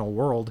fictional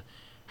world,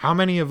 how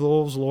many of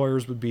those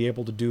lawyers would be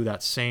able to do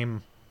that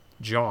same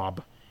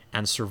job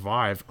and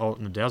survive out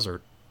in the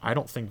desert? I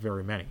don't think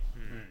very many.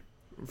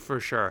 For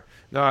sure.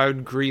 No, I would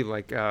agree.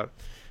 Like,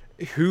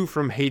 who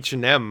from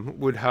H&M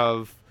would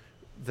have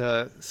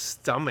the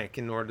stomach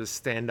in order to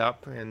stand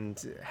up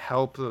and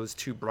help those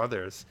 2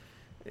 brothers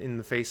in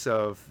the face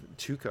of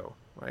Tuco,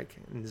 like,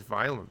 in his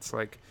violence?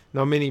 Like,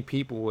 not many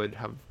people would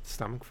have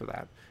stomach for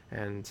that.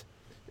 And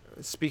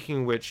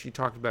speaking of which, you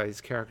talked about his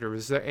character.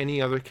 Was there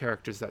any other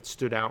characters that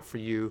stood out for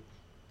you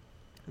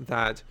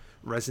that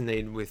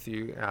resonated with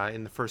you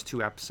in the first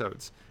 2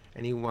 episodes?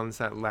 Any ones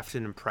that left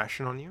an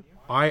impression on you?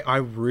 I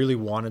really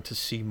wanted to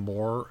see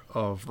more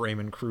of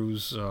Raymond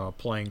Cruz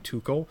playing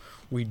Tuco.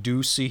 We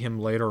do see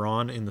him later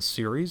on in the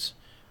series,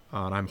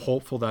 and I'm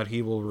hopeful that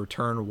he will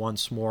return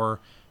once more,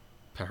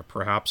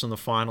 perhaps in the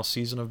final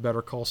season of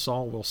Better Call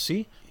Saul. We'll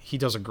see. He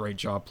does a great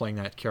job playing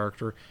that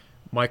character.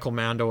 Michael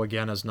Mando,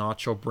 again, as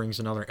Nacho, brings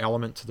another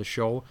element to the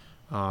show.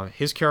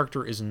 His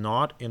character is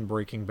not in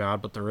Breaking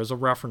Bad, but there is a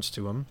reference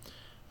to him.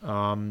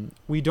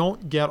 We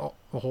don't get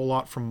a whole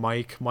lot from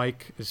Mike.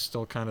 Mike is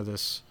still kind of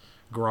this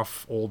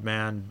gruff old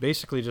man,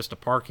 basically just a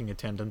parking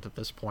attendant at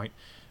this point.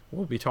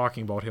 We'll be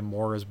talking about him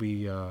more as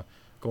we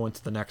go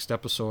into the next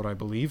episode, I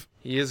believe.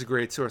 He is a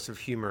great source of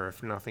humor,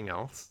 if nothing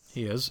else.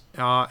 He is.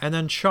 And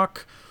then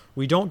Chuck,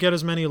 we don't get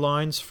as many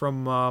lines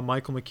from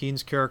Michael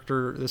McKean's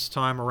character this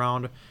time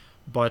around,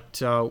 but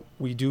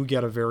we do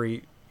get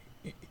we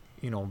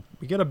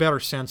get a better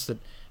sense that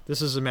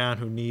this is a man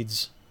who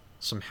needs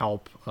some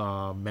help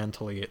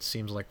mentally, it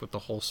seems like, with the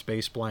whole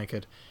space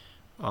blanket.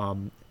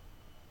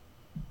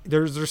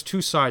 There's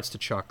 2 sides to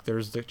Chuck.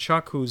 There's the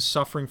Chuck who's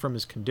suffering from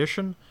his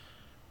condition,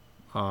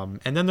 and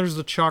then there's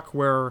the Chuck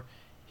where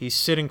he's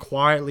sitting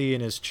quietly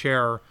in his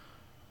chair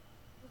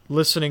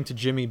listening to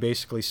Jimmy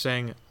basically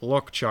saying,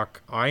 "Look,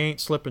 Chuck, I ain't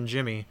slipping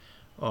Jimmy.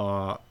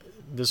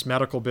 This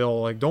medical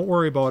bill, like, don't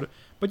worry about it."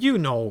 But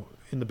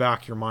in the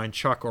back of your mind,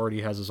 Chuck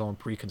already has his own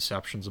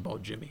preconceptions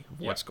about Jimmy,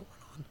 of what's going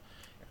on.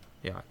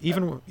 Yeah,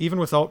 even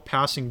without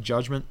passing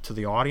judgment to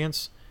the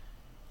audience,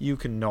 you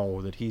can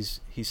know that he's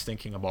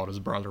thinking about his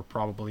brother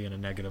probably in a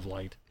negative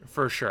light.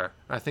 For sure.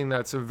 I think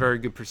that's a very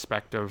good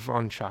perspective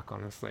on Chuck,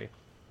 honestly.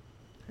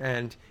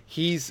 And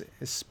he's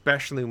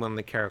especially one of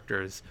the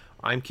characters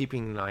I'm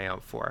keeping an eye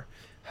out for.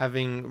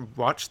 Having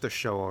watched the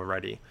show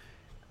already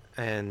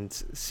and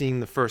seeing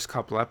the first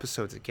couple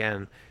episodes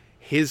again,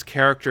 his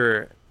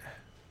character,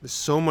 there's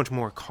so much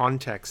more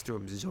context to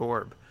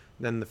absorb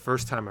than the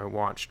first time I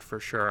watched, for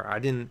sure. I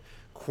didn't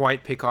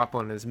quite pick up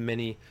on as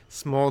many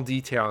small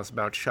details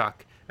about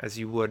Chuck as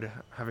you would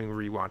having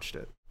rewatched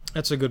it.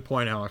 That's a good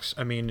point, Alex.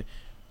 I mean,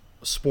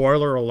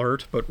 spoiler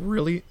alert, but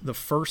really, the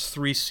first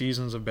 3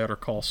 seasons of Better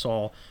Call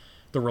Saul,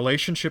 the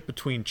relationship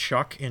between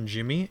Chuck and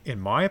Jimmy,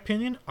 in my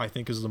opinion, I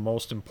think is the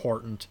most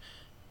important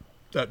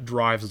that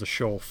drives the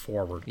show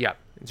forward. Yeah,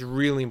 it's a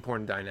really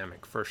important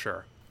dynamic, for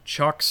sure.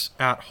 Chuck's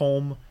at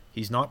home.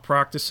 He's not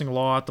practicing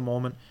law at the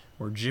moment,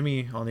 where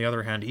Jimmy, on the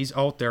other hand, he's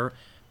out there.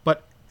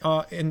 But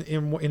in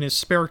his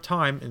spare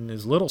time, in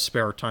his little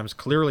spare times,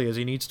 clearly, as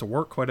he needs to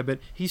work quite a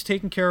bit, he's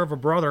taking care of a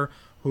brother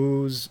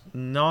who's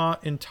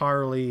not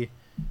entirely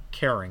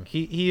caring.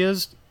 He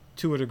is,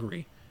 to a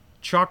degree.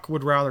 Chuck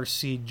would rather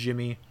see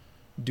Jimmy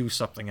do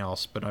something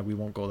else, but we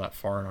won't go that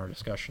far in our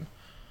discussion.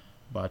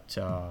 But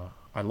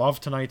I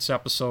love tonight's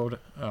episode.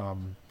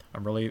 I'm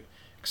really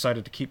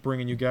excited to keep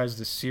bringing you guys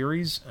this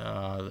series.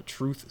 The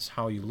truth is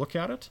how you look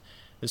at it.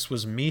 This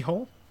was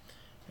Miho.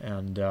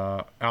 And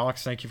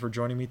Alex, thank you for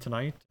joining me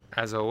tonight.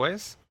 As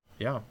always.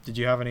 Yeah. Did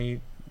you have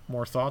any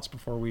more thoughts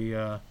before we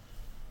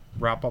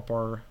wrap up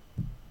our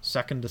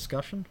second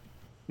discussion?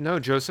 No,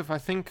 Joseph, I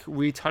think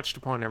we touched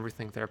upon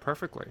everything there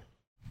perfectly.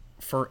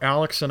 For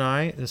Alex and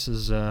I, this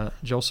is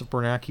Joseph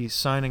Bernacki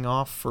signing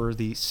off for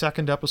the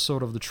second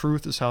episode of The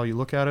Truth is How You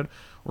Look at It.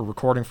 We're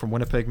recording from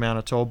Winnipeg,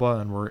 Manitoba,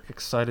 and we're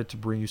excited to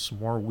bring you some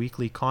more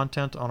weekly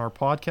content on our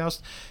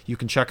podcast. You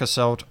can check us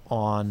out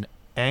on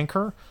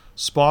Anchor,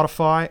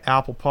 Spotify,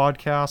 Apple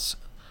Podcasts,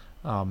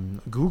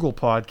 Google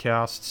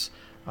Podcasts,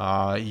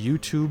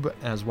 YouTube,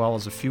 as well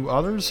as a few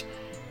others.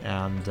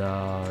 And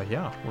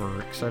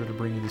we're excited to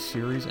bring you this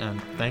series,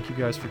 and thank you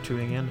guys for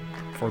tuning in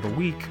for the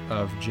week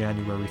of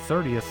January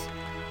 30th,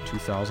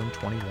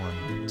 2021.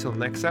 Until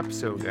next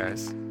episode,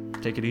 guys.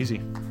 Take it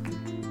easy.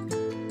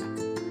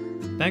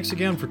 Thanks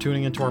again for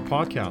tuning into our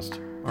podcast.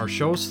 Our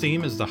show's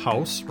theme is The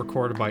House,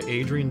 recorded by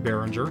Adrian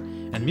Berenger,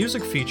 and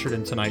music featured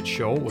in tonight's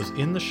show was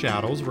In the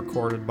Shadows,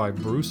 recorded by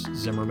Bruce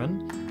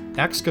Zimmerman,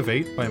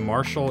 Excavate by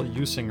Marshall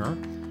Usinger,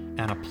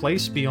 and A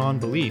Place Beyond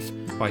Belief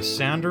by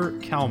Sander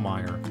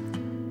Kalmeyer.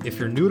 If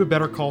you're new to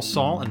Better Call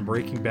Saul and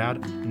Breaking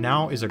Bad,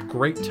 now is a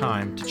great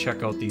time to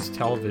check out these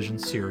television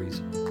series.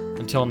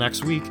 Until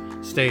next week,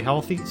 stay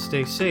healthy,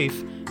 stay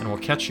safe, and we'll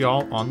catch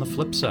y'all on the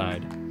flip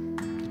side.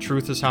 The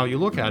Truth is How You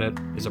Look at It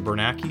is a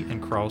Bernanke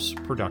and Krause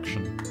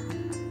production.